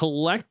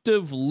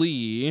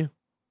 Collectively,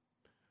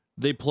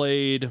 they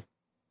played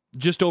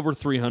just over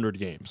 300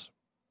 games.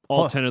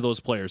 All 10 of those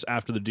players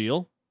after the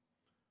deal.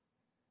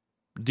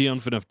 Dion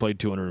Phaneuf played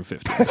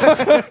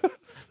 250.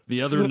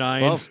 The other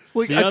 9, Well,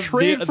 like the, a oth-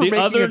 trade the, for the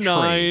making other a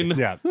trade. 9,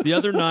 Yeah. the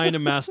other 9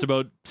 amassed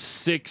about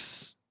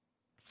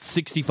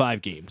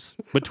 65 games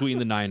between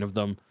the 9 of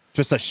them.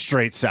 Just a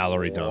straight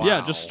salary dump.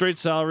 Yeah, just straight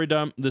salary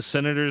dump. The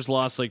Senators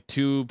lost like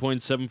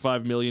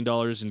 $2.75 million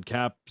in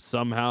cap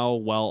somehow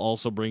while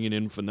also bringing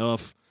in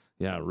Phaneuf.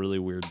 Yeah, really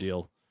weird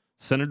deal.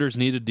 Senators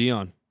needed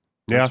Dion.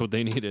 That's what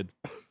they needed.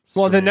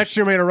 Well, then Strange. next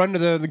year made a run to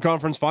the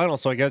conference final,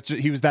 so I guess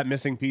he was that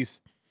missing piece.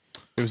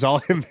 It was all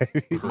him,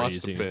 baby. Must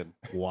Crazy. have been.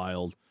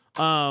 Wild.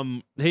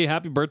 Hey,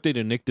 happy birthday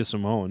to Nick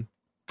DeSimone.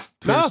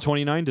 No. Turns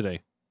 29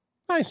 today.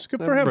 Nice, good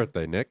for Happy him.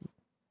 birthday, Nick.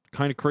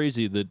 Kind of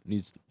crazy that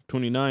he's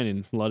 29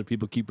 and a lot of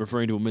people keep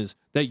referring to him as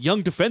that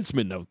young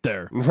defenseman out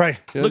there. Right.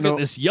 Yeah, Look no- at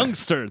this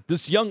youngster,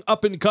 this young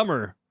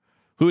up-and-comer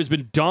who has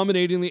been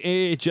dominating the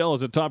AHL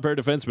as a top-pair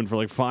defenseman for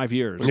like 5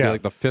 years. Was he Yeah.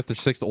 like the 5th or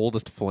 6th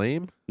oldest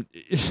Flame?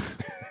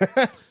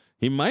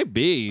 He might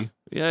be.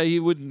 Yeah, he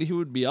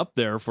would be up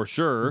there for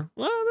sure.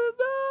 Well,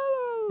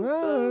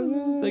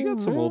 they got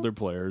some older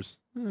players.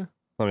 Let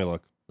me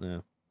look. Yeah,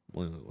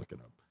 we'll look it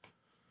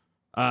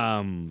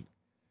up.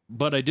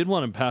 But I did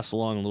want to pass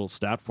along a little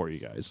stat for you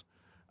guys.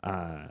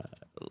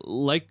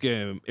 Like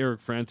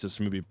Eric Francis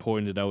maybe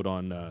pointed out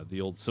on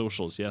the old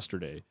socials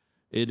yesterday,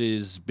 it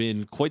has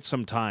been quite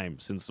some time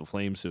since the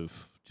Flames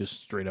have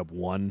just straight up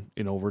won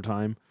in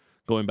overtime.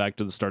 Going back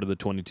to the start of the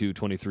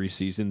 22-23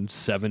 season,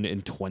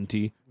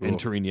 7-20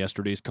 entering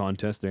yesterday's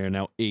contest. They are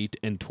now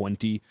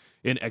 8-20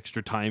 in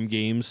extra time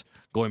games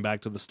going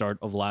back to the start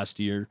of last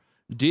year.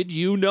 Did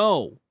you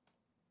know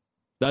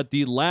that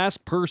the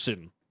last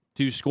person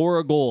to score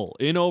a goal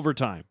in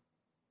overtime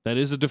that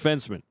is a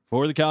defenseman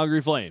for the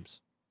Calgary Flames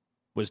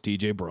was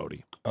TJ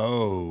Brody?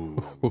 Oh,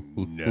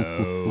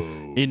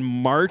 no. In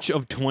March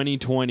of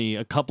 2020,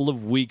 a couple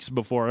of weeks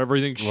before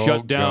everything Oh,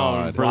 shut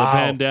down God. for Wow. the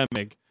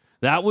pandemic,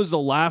 that was the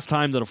last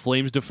time that a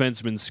Flames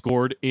defenseman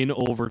scored in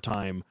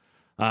overtime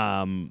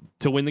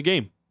to win the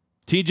game.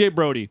 TJ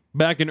Brody,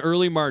 back in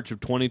early March of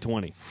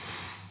 2020.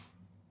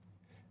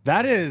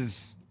 That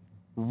is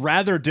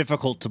rather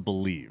difficult to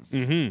believe,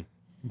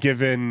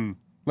 given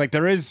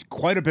there is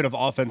quite a bit of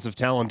offensive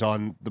talent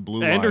on the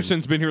blue line.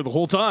 Anderson's been here the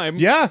whole time.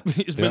 Yeah.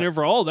 He's been here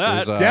for all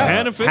that.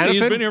 Hannafin,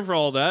 he's been here for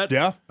all that.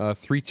 Yeah.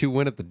 3-2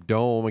 win at the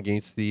Dome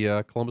against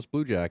the Columbus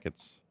Blue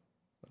Jackets.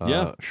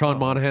 Sean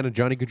Monahan and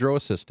Johnny Gaudreau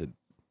assisted.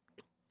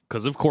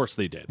 Because of course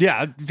they did.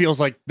 Yeah, it feels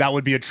like that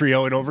would be a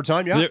trio in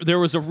overtime. Yeah. There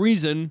was a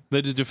reason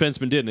that the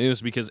defenseman didn't. It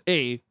was because,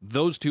 A,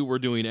 those two were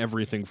doing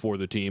everything for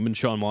the team, and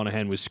Sean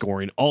Monahan was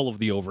scoring all of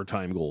the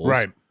overtime goals.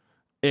 Right.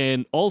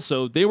 And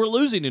also, they were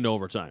losing in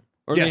overtime.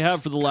 Or Yes. they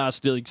have for the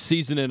last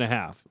season and a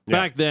half. Yeah.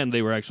 Back then,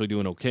 they were actually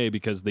doing okay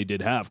because they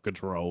did have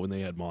Gaudreau, and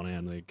they had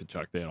Monahan, they had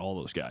Kachuk, they had all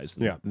those guys.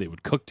 And they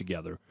would cook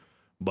together.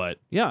 But,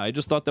 yeah, I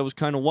just thought that was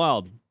kind of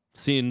wild,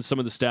 seeing some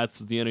of the stats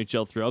that the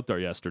NHL threw out there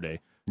yesterday.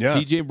 Yeah.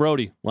 TJ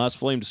Brody, last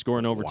Flame to score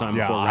in overtime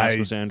before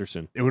Rasmus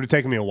Anderson. It would have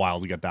taken me a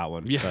while to get that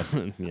one. Yeah.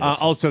 Yes.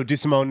 Also,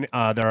 DeSimone,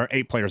 there are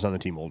 8 players on the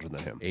team older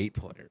than him. 8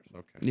 players.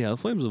 Okay. Yeah, the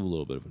Flames have a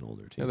little bit of an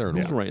older team. Yeah, they're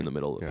He's right in the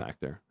middle of the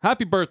pack there.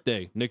 Happy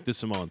birthday, Nick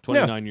DeSimone,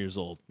 29 years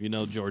old. You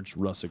know George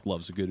Russick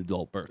loves a good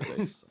adult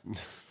birthday. So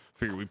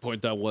figure we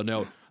point that one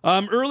out.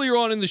 Earlier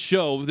on in the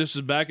show, this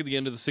is back at the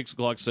end of the 6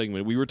 o'clock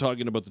segment, we were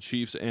talking about the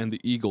Chiefs and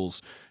the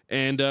Eagles.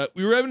 And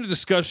we were having a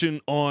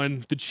discussion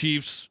on the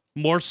Chiefs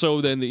more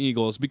so than the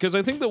Eagles, because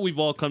I think that we've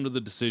all come to the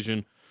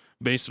decision,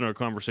 based on our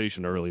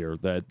conversation earlier,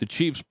 that the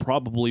Chiefs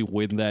probably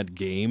win that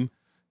game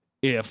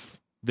if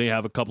they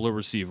have a couple of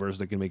receivers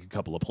that can make a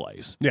couple of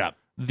plays. Yeah.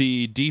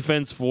 The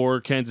defense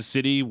for Kansas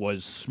City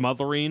was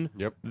smothering.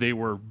 Yep. They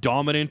were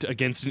dominant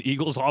against an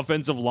Eagles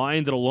offensive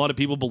line that a lot of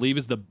people believe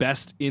is the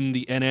best in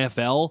the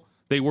NFL.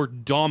 They were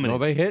dominant.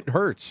 No, they hit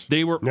Hurts.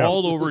 They were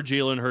all over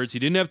Jalen Hurts. He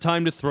didn't have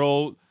time to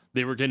throw.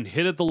 They were getting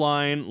hit at the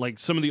line. Like,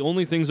 some of the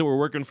only things that were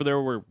working for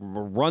there were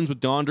runs with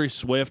DeAndre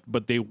Swift,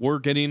 but they were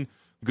getting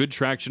good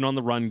traction on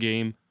the run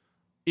game.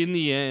 In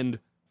the end,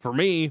 for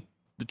me,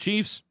 the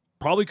Chiefs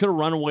probably could have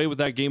run away with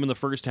that game in the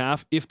first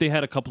half if they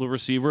had a couple of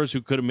receivers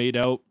who could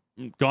have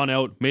gone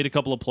out, made a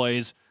couple of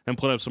plays, and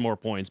put up some more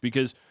points.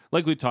 Because,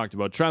 like we talked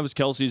about, Travis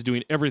Kelce is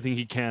doing everything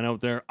he can out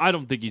there. I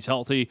don't think he's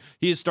healthy.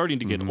 He is starting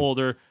to get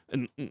older,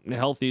 and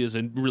healthy is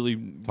a really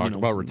Talked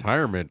about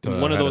retirement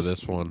one of those.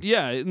 this one.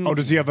 Yeah. Oh,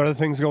 does he have other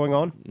things going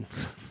on?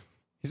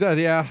 He's got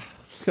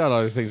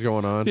other things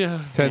going on.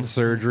 Yeah. 10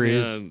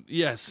 surgeries.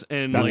 Yes,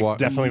 and That's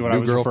definitely what I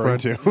was referring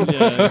to.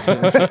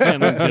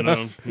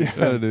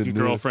 Your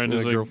girlfriend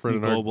is a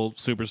girlfriend global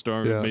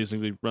superstar who Yeah.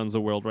 basically runs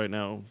the world right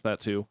now.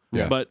 That too.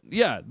 Yeah. But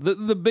yeah,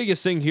 the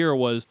biggest thing here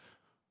was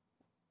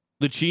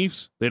the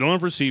Chiefs. They don't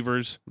have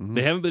receivers.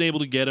 They haven't been able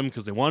to get them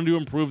because they wanted to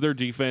improve their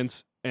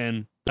defense,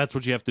 and that's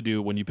what you have to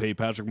do when you pay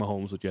Patrick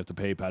Mahomes what you have to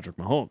pay Patrick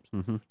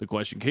Mahomes. The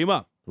question came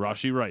up: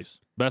 Rashee Rice,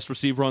 best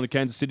receiver on the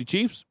Kansas City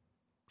Chiefs?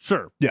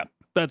 Sure. Yeah.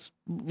 That's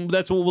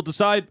what we'll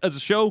decide as a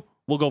show.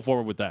 We'll go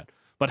forward with that.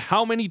 But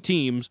how many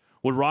teams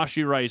would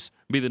Rashee Rice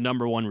be the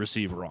number one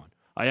receiver on?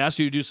 I asked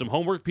you to do some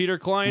homework, Peter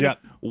Klein. Yeah.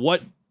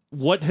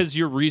 What has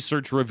your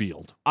research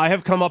revealed? I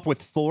have come up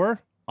with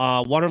 4.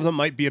 One of them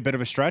might be a bit of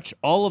a stretch.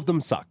 All of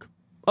them suck.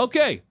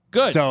 Okay,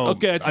 good. So,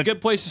 okay, it's a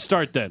good place to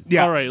start then.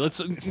 Yeah. All right,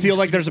 let's Feel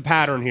like there's a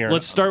pattern here.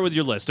 let's start with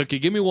your list. Okay,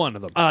 give me one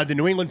of them. The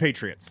New England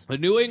Patriots. The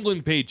New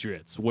England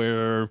Patriots,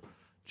 where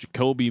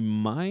Jacoby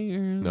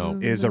Myers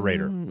Is a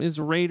Raider. Is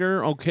a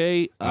Raider.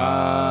 Okay.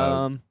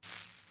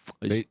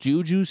 Is they-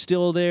 Juju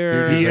still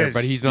there? He there, is,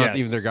 but he's not yes.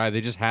 even their guy.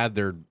 They just had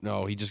their.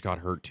 No, he just got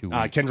hurt 2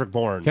 weeks. Kendrick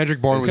Bourne.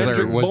 Kendrick Bourne was their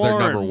Kendrick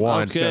number Bourne,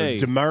 one. okay.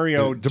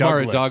 Demario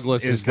Demario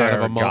Douglas is is kind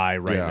their of a guy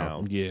right yeah.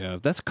 now. Yeah,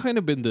 that's kind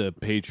of been the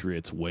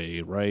Patriots'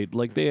 way, right?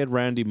 Like, they had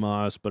Randy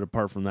Moss, but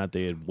apart from that,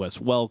 they had Wes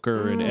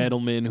Welker and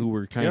Edelman, who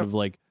were kind Yep. of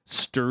like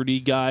sturdy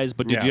guys.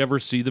 But did Yeah. you ever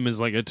see them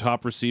as like a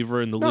top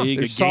receiver in the No, league,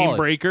 they're a game solid.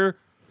 breaker?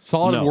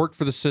 Solid No. work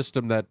for the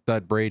system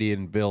that Brady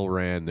and Bill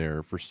ran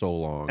there for so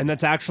long. And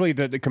that's actually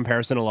the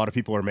comparison a lot of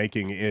people are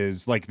making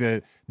is like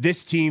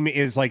this team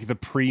is like the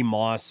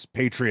pre-Moss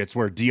Patriots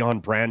where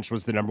Deion Branch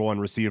was the number one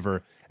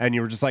receiver. And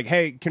you were just like,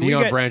 hey, can we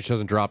Deion get... Branch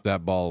doesn't drop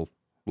that ball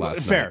last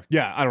Fair. night.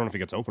 Yeah, I don't know if he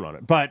gets open on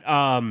it. But,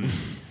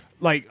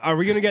 like, are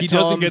we going to get He Tom...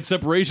 doesn't get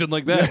separation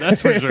like that,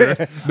 that's for sure.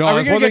 No, Are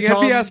we it's gonna one thing. get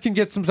Tom- FBS can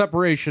get some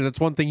separation. That's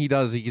one thing he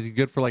does. He's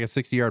good for like a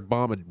 60-yard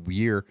bomb a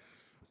year.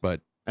 But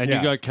And Yeah.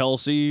 you got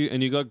Kelsey,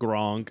 and you got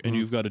Gronk, and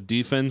you've got a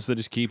defense that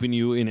is keeping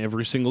you in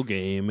every single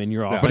game, and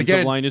your offensive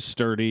again, line is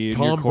sturdy, and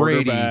your Tom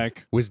Brady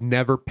quarterback. was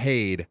never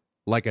paid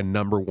like a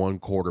number one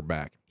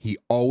quarterback. He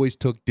always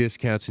took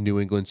discounts in New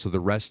England so the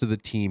rest of the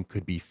team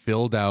could be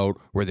filled out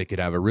where they could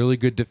have a really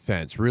good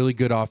defense, really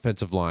good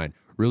offensive line,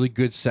 really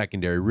good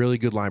secondary, really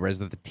good linebackers,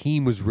 that the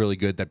team was really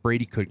good, that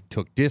Brady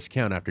took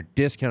discount after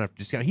discount after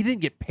discount. He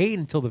didn't get paid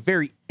until the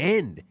very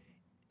end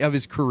of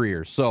his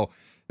career. So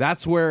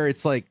that's where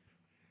it's like,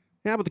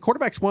 yeah, but the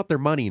quarterbacks want their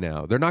money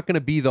now. They're not going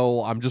to be,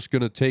 though, I'm just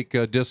going to take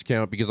a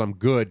discount because I'm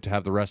good to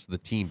have the rest of the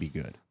team be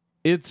good.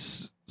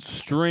 It's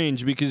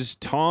strange because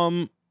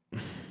Tom,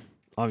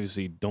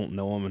 obviously don't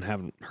know him and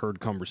haven't heard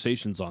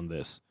conversations on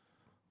this,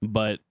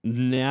 but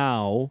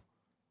now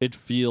it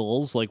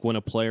feels like when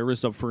a player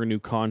is up for a new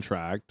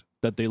contract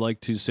that they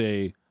like to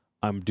say,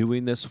 I'm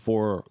doing this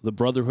for the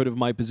brotherhood of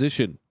my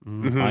position.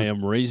 Mm-hmm. I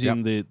am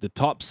raising the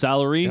top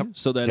salary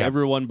so that Yep.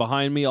 everyone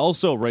behind me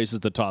also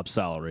raises the top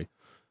salary.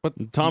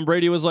 But Tom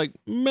Brady was like,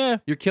 meh.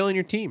 You're killing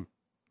your team.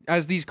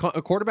 As these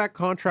quarterback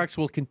contracts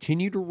will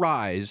continue to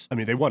rise. I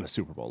mean, they won a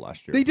Super Bowl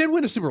last year. They did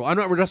win a Super Bowl.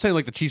 We're not saying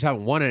like the Chiefs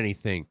haven't won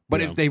anything,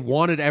 but if they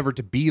wanted ever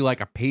to be like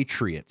a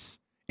Patriots,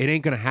 it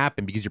ain't going to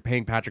happen because you're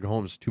paying Patrick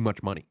Mahomes too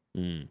much money.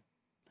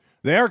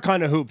 They are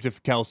kind of hooped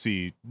if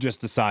Kelsey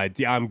just decides,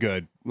 yeah, I'm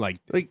good. Like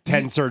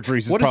 10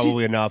 surgeries is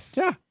probably enough.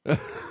 Yeah.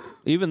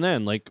 Even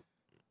then, like,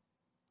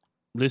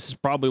 this is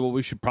probably what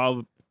we should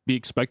probably be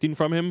expecting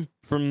from him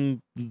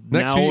from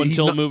now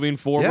until moving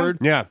forward.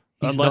 Yeah.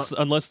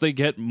 Unless they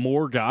get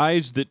more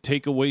guys that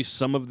take away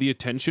some of the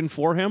attention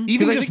for him.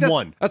 Even just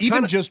one. That's Even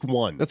kinda, just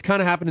one. That's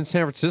kind of happened in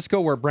San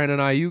Francisco where Brandon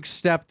Ayuk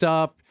stepped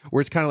up,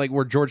 where it's kind of like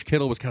where George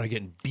Kittle was kind of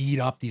getting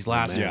beat up these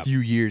last few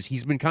years.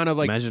 He's been kind of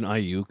like... Imagine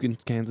Ayuk in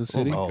Kansas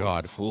City. Oh, my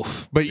God.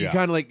 Oof. But you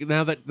kind of like,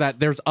 now that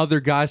there's other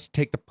guys to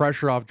take the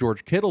pressure off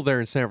George Kittle there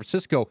in San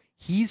Francisco,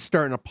 he's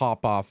starting to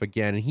pop off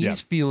again, and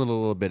he's feeling a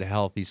little bit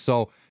healthy.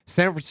 So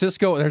San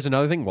Francisco, there's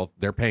another thing. Well,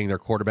 they're paying their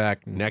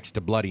quarterback next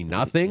to bloody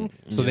nothing,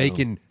 so they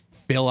can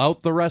fill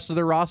out the rest of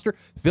their roster.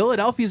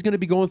 Philadelphia is going to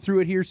be going through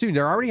it here soon.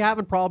 They're already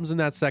having problems in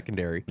that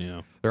secondary.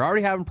 Yeah. They're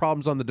already having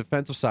problems on the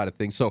defensive side of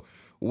things. So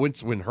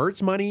when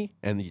Hurts money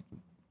and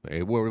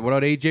what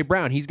about A.J.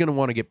 Brown? He's going to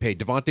want to get paid.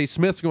 Devontae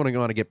Smith's going to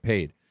want to get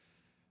paid.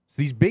 So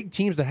these big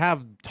teams that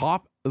have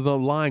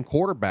top-of-the-line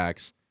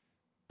quarterbacks,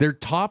 they're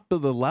top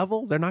of the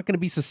level. They're not going to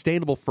be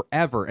sustainable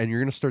forever, and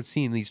you're going to start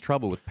seeing these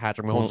trouble with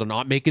Patrick Mahomes and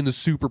not making the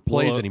super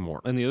plays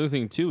anymore. And the other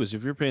thing, too, is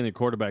if you're paying the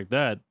quarterback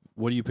that,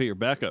 what do you pay your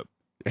backup?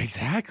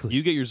 Exactly.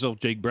 You get yourself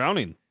Jake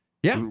Browning.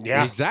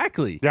 Yeah,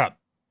 exactly. Yeah.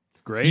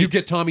 Great. You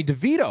get Tommy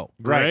DeVito.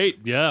 Great,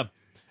 yeah.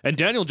 And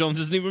Daniel Jones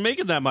isn't even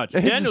making that much.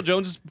 Daniel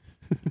Jones is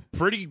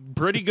pretty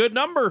good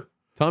number.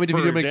 Tommy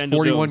DeVito makes Daniel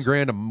 41 Jones.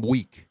 grand a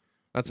week.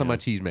 That's how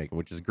much he's making,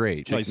 which is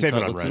great. Like, save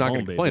it on Let's rent. not going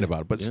Home, to complain baby.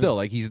 about it, but Yeah. still,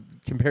 like he's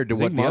compared to I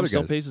what think the Mom other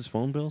still guys. pays his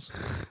phone bills.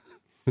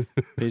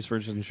 Pays for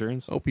his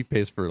insurance. Hope he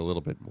pays for a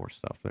little bit more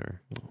stuff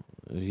there.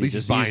 At least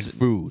he's buying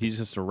food. He's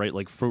just to write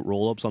like fruit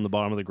roll-ups on the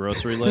bottom of the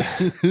grocery list.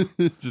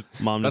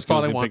 Mom That's just all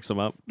goes they and want. picks them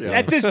up.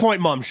 At this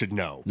point, Mom should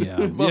know. Yeah.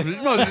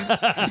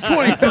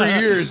 23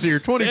 years here,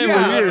 24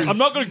 years. I'm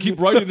not going to keep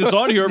writing this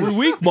on here every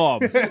week, Mom.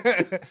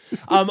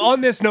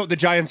 On this note, the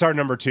Giants are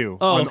number 2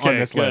 on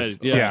this good.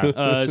 list.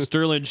 Yeah.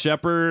 Sterling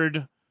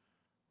Shepard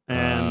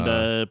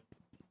and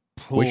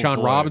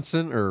Wayshawn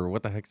Robinson, or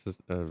what the heck's this?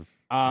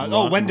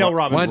 Wendell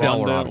Robinson.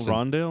 Wendell Robinson.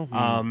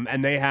 Rondale.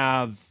 And they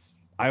have,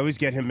 I always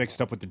get him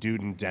mixed up with the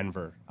dude in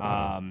Denver.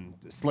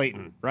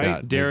 Slayton, right?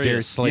 Yeah, Darius.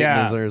 Darius Slayton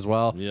Yeah. is there as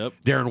well. Yep.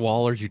 Darren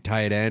Waller's your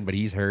tight end, but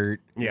he's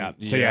hurt. Yeah.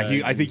 So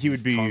I think he would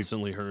he's be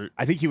constantly hurt.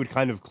 I think he would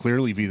kind of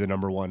clearly be the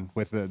number 1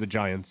 with the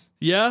Giants.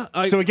 Yeah.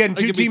 So again, I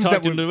two could be teams that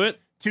talked would- into it.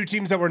 Two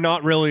teams that we're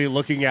not really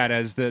looking at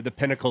as the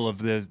pinnacle of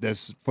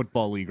this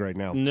football league right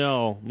now.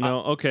 No.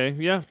 Okay.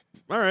 Yeah.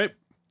 All right.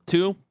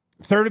 2.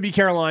 Third would be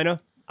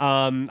Carolina.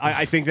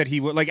 I think that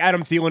he would, like,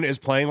 Adam Thielen is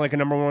playing like a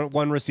number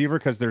one receiver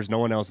because there's no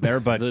one else there.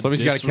 But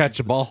Somebody's got to catch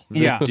the ball.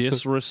 Yeah.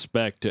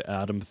 Disrespect to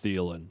Adam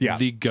Thielen. Yeah.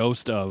 The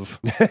ghost of.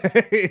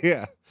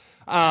 yeah,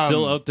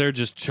 Still out there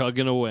just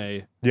chugging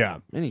away. yeah.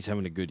 And he's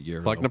having a good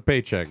year. Collecting though. a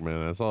paycheck,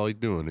 man. That's all he's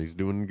doing. He's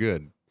doing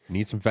good.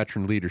 Need some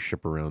veteran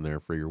leadership around there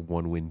for your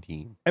one-win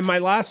team. And my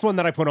last one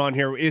that I put on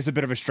here is a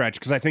bit of a stretch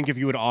because I think if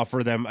you would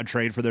offer them a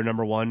trade for their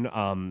number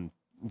 1,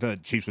 the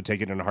Chiefs would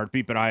take it in a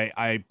heartbeat. But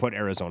I put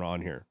Arizona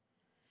on here.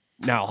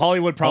 Now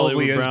Hollywood probably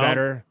Hollywood is Brown?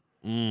 better,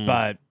 Mm.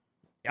 but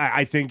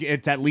I think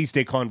it's at least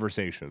a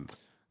conversation.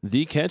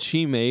 The catch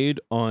he made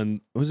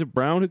on, was it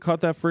Brown who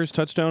caught that first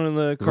touchdown in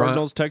the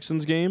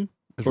Cardinals-Texans game?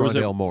 It's Or was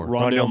it Rondale Moore.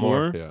 Rondale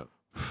Moore? Yeah.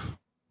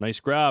 Nice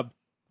grab.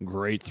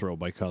 Great throw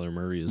by Kyler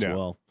Murray as Yeah.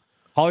 well.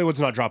 Hollywood's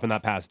not dropping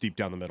that pass deep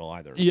down the middle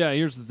either. Yeah,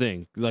 here's the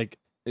thing. Like,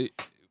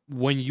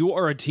 when you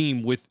are a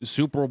team with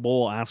Super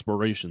Bowl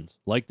aspirations,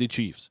 like the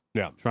Chiefs,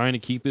 Yeah. trying to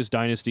keep this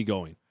dynasty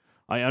going,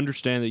 I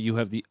understand that you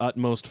have the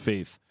utmost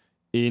faith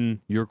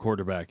in your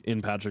quarterback,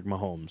 in Patrick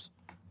Mahomes,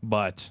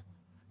 but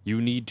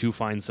you need to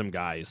find some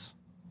guys.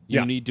 You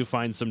Yeah. need to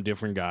find some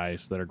different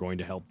guys that are going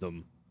to help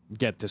them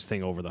get this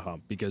thing over the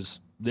hump because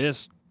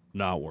this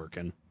not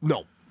working.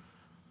 No.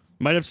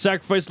 Might have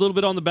sacrificed a little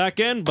bit on the back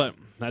end, but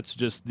that's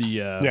just the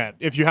Yeah,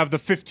 if you have the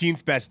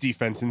 15th best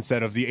defense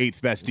instead of the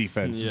 8th best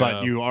defense, Yeah.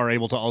 but you are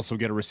able to also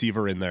get a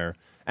receiver in there.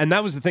 And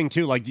that was the thing,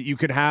 too. Like, you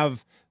could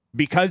have,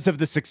 because of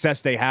the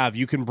success they have,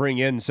 you can bring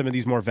in some of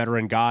these more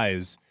veteran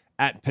guys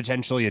at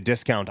potentially a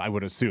discount, I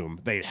would assume.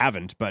 They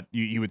haven't, but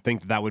you would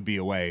think that would be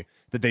a way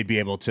that they'd be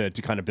able to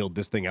kind of build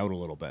this thing out a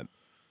little bit.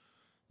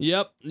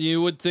 Yep,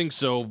 you would think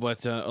so,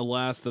 but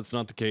alas, that's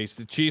not the case.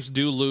 The Chiefs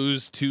do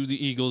lose to the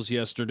Eagles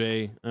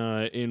yesterday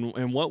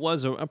in what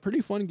was a pretty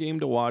fun game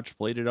to watch.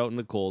 Played it out in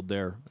the cold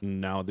there. And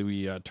now that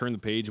we turn the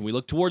page and we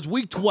look towards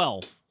Week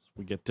 12,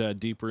 we get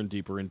deeper and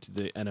deeper into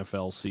the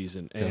NFL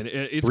season. And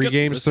it's 3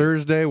 games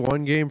Thursday,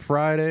 1 game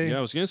Friday. Yeah,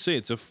 I was going to say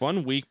it's a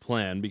fun week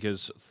plan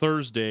because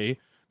Thursday,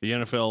 the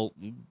NFL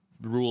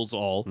rules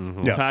all.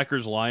 Yeah.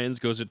 Packers-Lions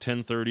goes at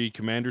 10:30.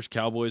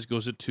 Commanders-Cowboys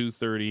goes at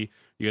 2:30.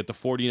 You got the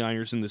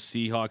 49ers and the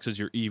Seahawks as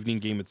your evening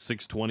game at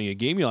 6:20. A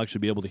game you'll actually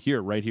be able to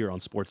hear right here on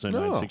Sportsnet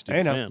 960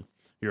 The Fan.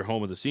 Your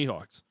home of the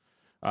Seahawks.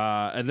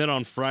 And then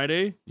on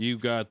Friday, you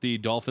got the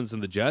Dolphins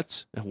and the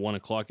Jets at 1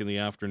 o'clock in the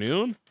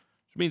afternoon,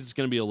 which means it's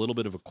going to be a little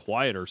bit of a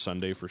quieter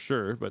Sunday for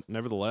sure, but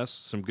nevertheless,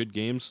 some good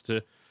games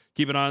to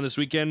keep an eye on this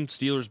weekend.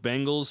 Steelers,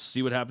 Bengals,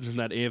 see what happens in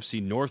that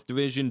AFC North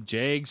division.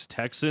 Jags,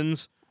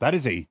 Texans. That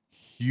is a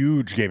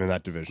huge game in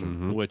that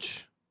division.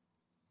 Which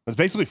that's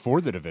basically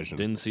for the division.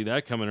 Didn't see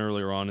that coming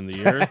earlier on in the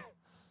year.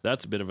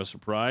 That's a bit of a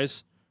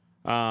surprise.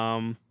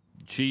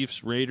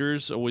 Chiefs,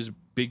 Raiders, always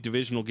big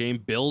divisional game.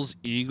 Bills,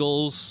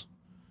 Eagles.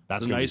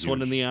 That's a gonna be nice one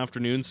huge. in the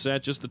afternoon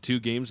set. Just the two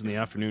games in the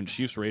afternoon.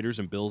 Chiefs, Raiders,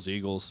 and Bills,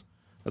 Eagles.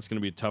 That's going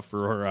to be tough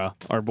for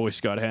our boy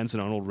Scott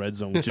Hansen on Old Red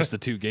Zone with just the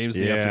two games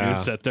in the afternoon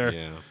set there.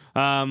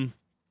 Yeah.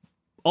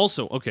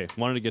 Also, okay,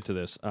 wanted to get to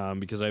this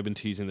because I've been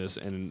teasing this,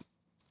 and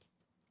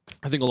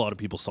I think a lot of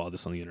people saw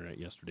this on the internet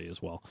yesterday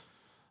as well.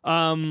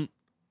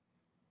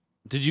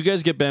 Did you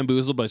guys get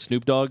bamboozled by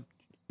Snoop Dogg?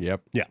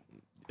 Yep. Yeah.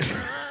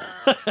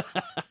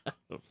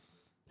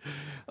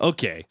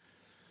 Okay.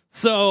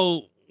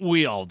 So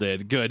we all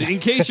did. Good. In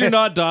case you're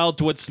not dialed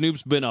to what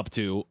Snoop's been up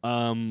to,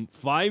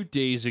 5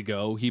 days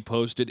ago, he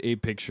posted a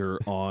picture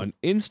on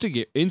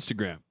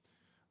Instagram.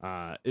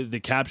 The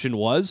caption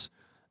was,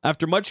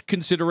 "After much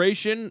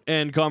consideration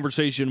and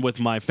conversation with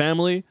my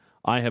family,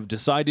 I have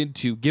decided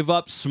to give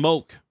up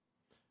smoke.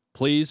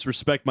 Please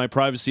respect my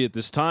privacy at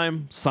this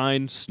time.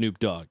 Signed, Snoop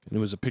Dogg." And it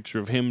was a picture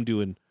of him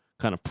doing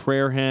kind of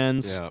prayer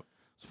hands. Yeah.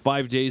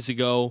 5 days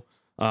ago.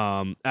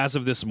 As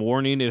of this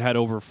morning, it had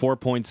over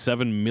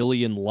 4.7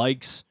 million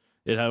likes.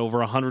 It had over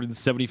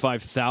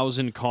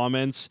 175,000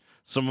 comments.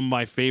 Some of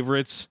my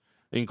favorites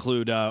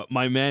include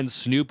my man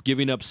Snoop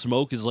giving up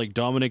smoke is like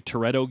Dominic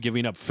Toretto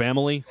giving up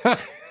family.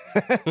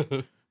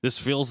 This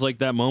feels like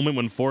that moment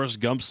when Forrest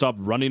Gump stopped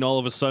running all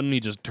of a sudden.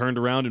 He just turned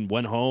around and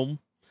went home.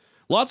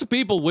 Lots of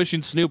people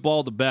wishing Snoop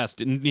all the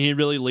best, and he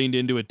really leaned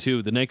into it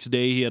too. The next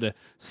day, he had a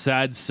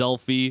sad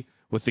selfie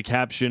with the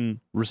caption,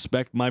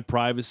 "Respect my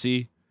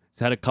privacy."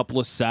 He's had a couple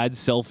of sad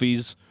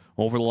selfies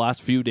over the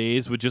last few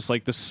days with just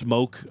like the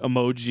smoke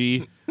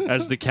emoji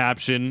as the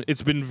caption.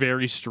 It's been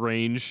very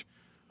strange.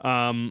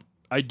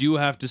 I do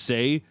have to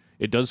say,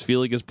 it does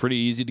feel like it's pretty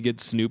easy to get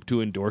Snoop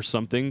to endorse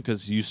something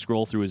because you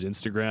scroll through his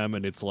Instagram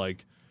and it's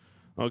like,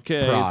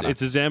 okay,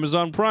 it's his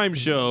Amazon Prime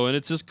show, and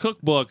it's his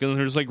cookbook, and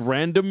there's like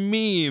random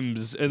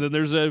memes, and then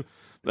there's a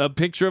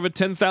picture of a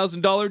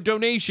 $10,000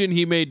 donation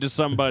he made to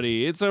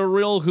somebody. It's a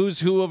real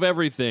who's who of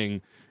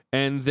everything.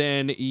 And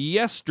then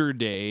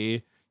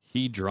yesterday,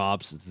 he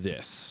drops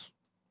this.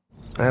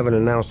 I have an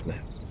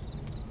announcement.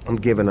 I'm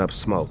giving up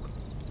smoke.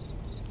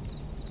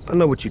 I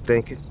know what you're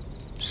thinking.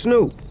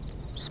 Snoop,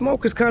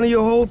 smoke is kind of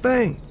your whole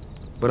thing.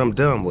 But I'm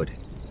done with it.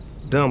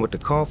 Done with the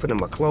coughing and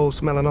my clothes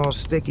smelling all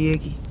sticky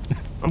icky.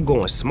 I'm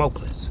going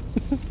smokeless.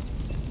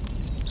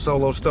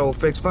 Solo stove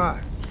fix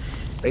fire.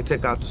 They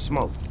took out the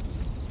smoke.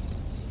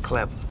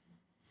 Clever.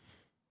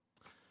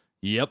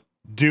 Yep.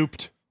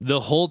 Duped.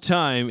 The whole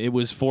time, it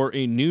was for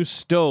a new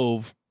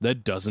stove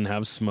that doesn't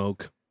have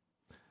smoke.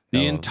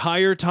 The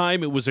entire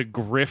time, it was a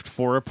grift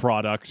for a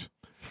product.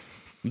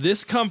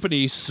 This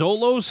company,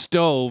 Solo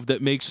Stove,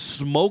 that makes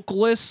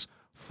smokeless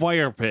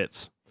fire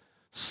pits.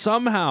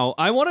 Somehow,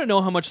 I want to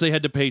know how much they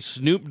had to pay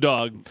Snoop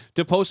Dogg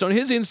to post on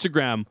his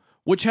Instagram,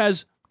 which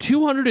has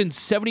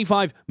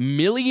 275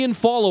 million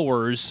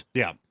followers.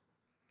 Yeah.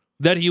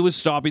 That he was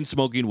stopping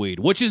smoking weed,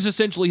 which is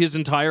essentially his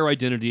entire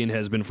identity and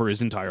has been for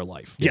his entire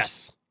life.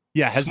 Yes.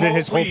 Yeah, has been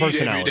his whole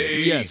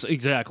personality. Yes,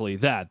 exactly.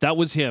 That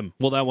was him.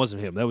 Well, that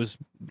wasn't him. That was,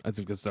 I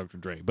think that's Dr.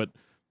 Dre, but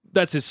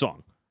that's his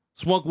song.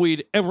 Smoke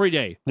weed every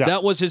day. Yeah.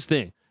 That was his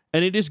thing.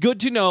 And it is good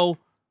to know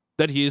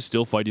that he is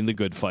still fighting the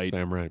good fight.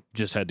 Damn right.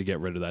 Just had to get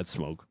rid of that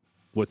smoke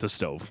with the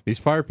stove. These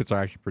fire pits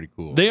are actually pretty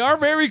cool. They are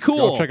very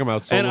cool. Go check them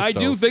out. Solo And I do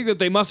Stove. think that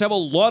they must have a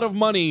lot of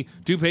money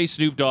to pay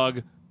Snoop Dogg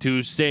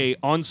to say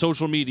on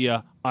social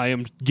media, I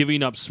am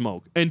giving up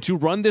smoke. And to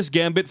run this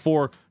gambit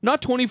for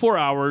not 24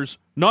 hours,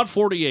 not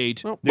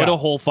 48, but a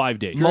whole 5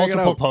 days.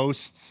 Multiple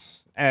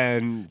posts.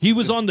 And He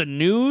was on the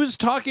news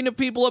talking to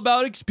people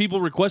about it 'cause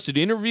people requested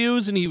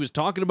interviews, and he was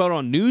talking about it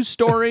on news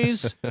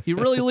stories. He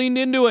really leaned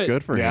into it.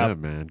 Good for Yeah.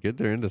 him, man. Good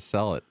to him to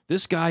sell it.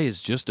 This guy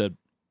is just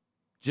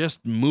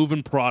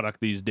moving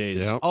product these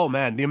days. Yep. oh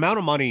man, the amount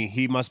of money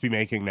he must be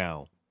making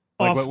now.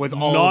 Like Off with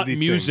all not of these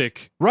music.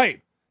 things.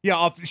 Right. Yeah,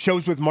 off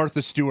shows with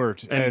Martha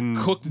Stewart And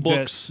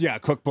cookbooks.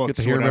 Cookbooks. Get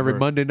to hear him every whatever.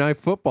 Monday Night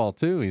Football,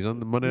 too. He's on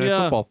the Monday Night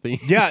Yeah. Football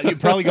theme. Yeah, you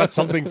probably got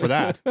something for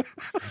that.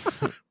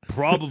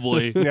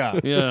 Probably.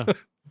 Yeah. Yeah.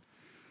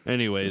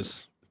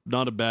 Anyways,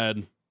 not a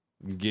bad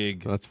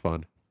gig. That's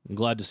fun. I'm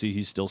glad to see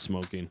he's still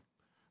smoking.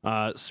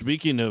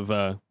 Speaking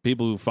of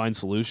people who find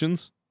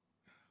solutions,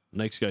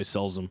 next guy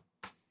sells them.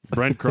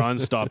 Brent Cron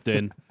stopped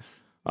in.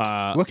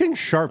 Looking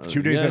sharp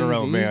 2 days in a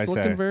row, may I he's say.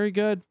 looking very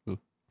good.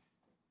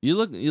 You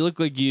look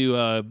like you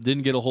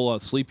didn't get a whole lot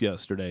of sleep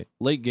yesterday.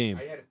 Late game.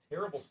 had a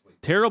terrible sleep.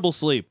 Terrible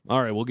sleep.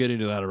 All right, we'll get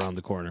into that around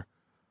the corner.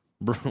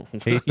 Bro,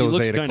 Hate he those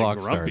looks 8 kind of o'clock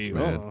starts, grumpy.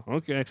 man. Oh,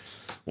 okay.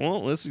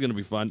 Well, this is going to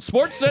be fun.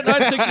 Sportsnet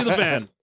 960 The Fan.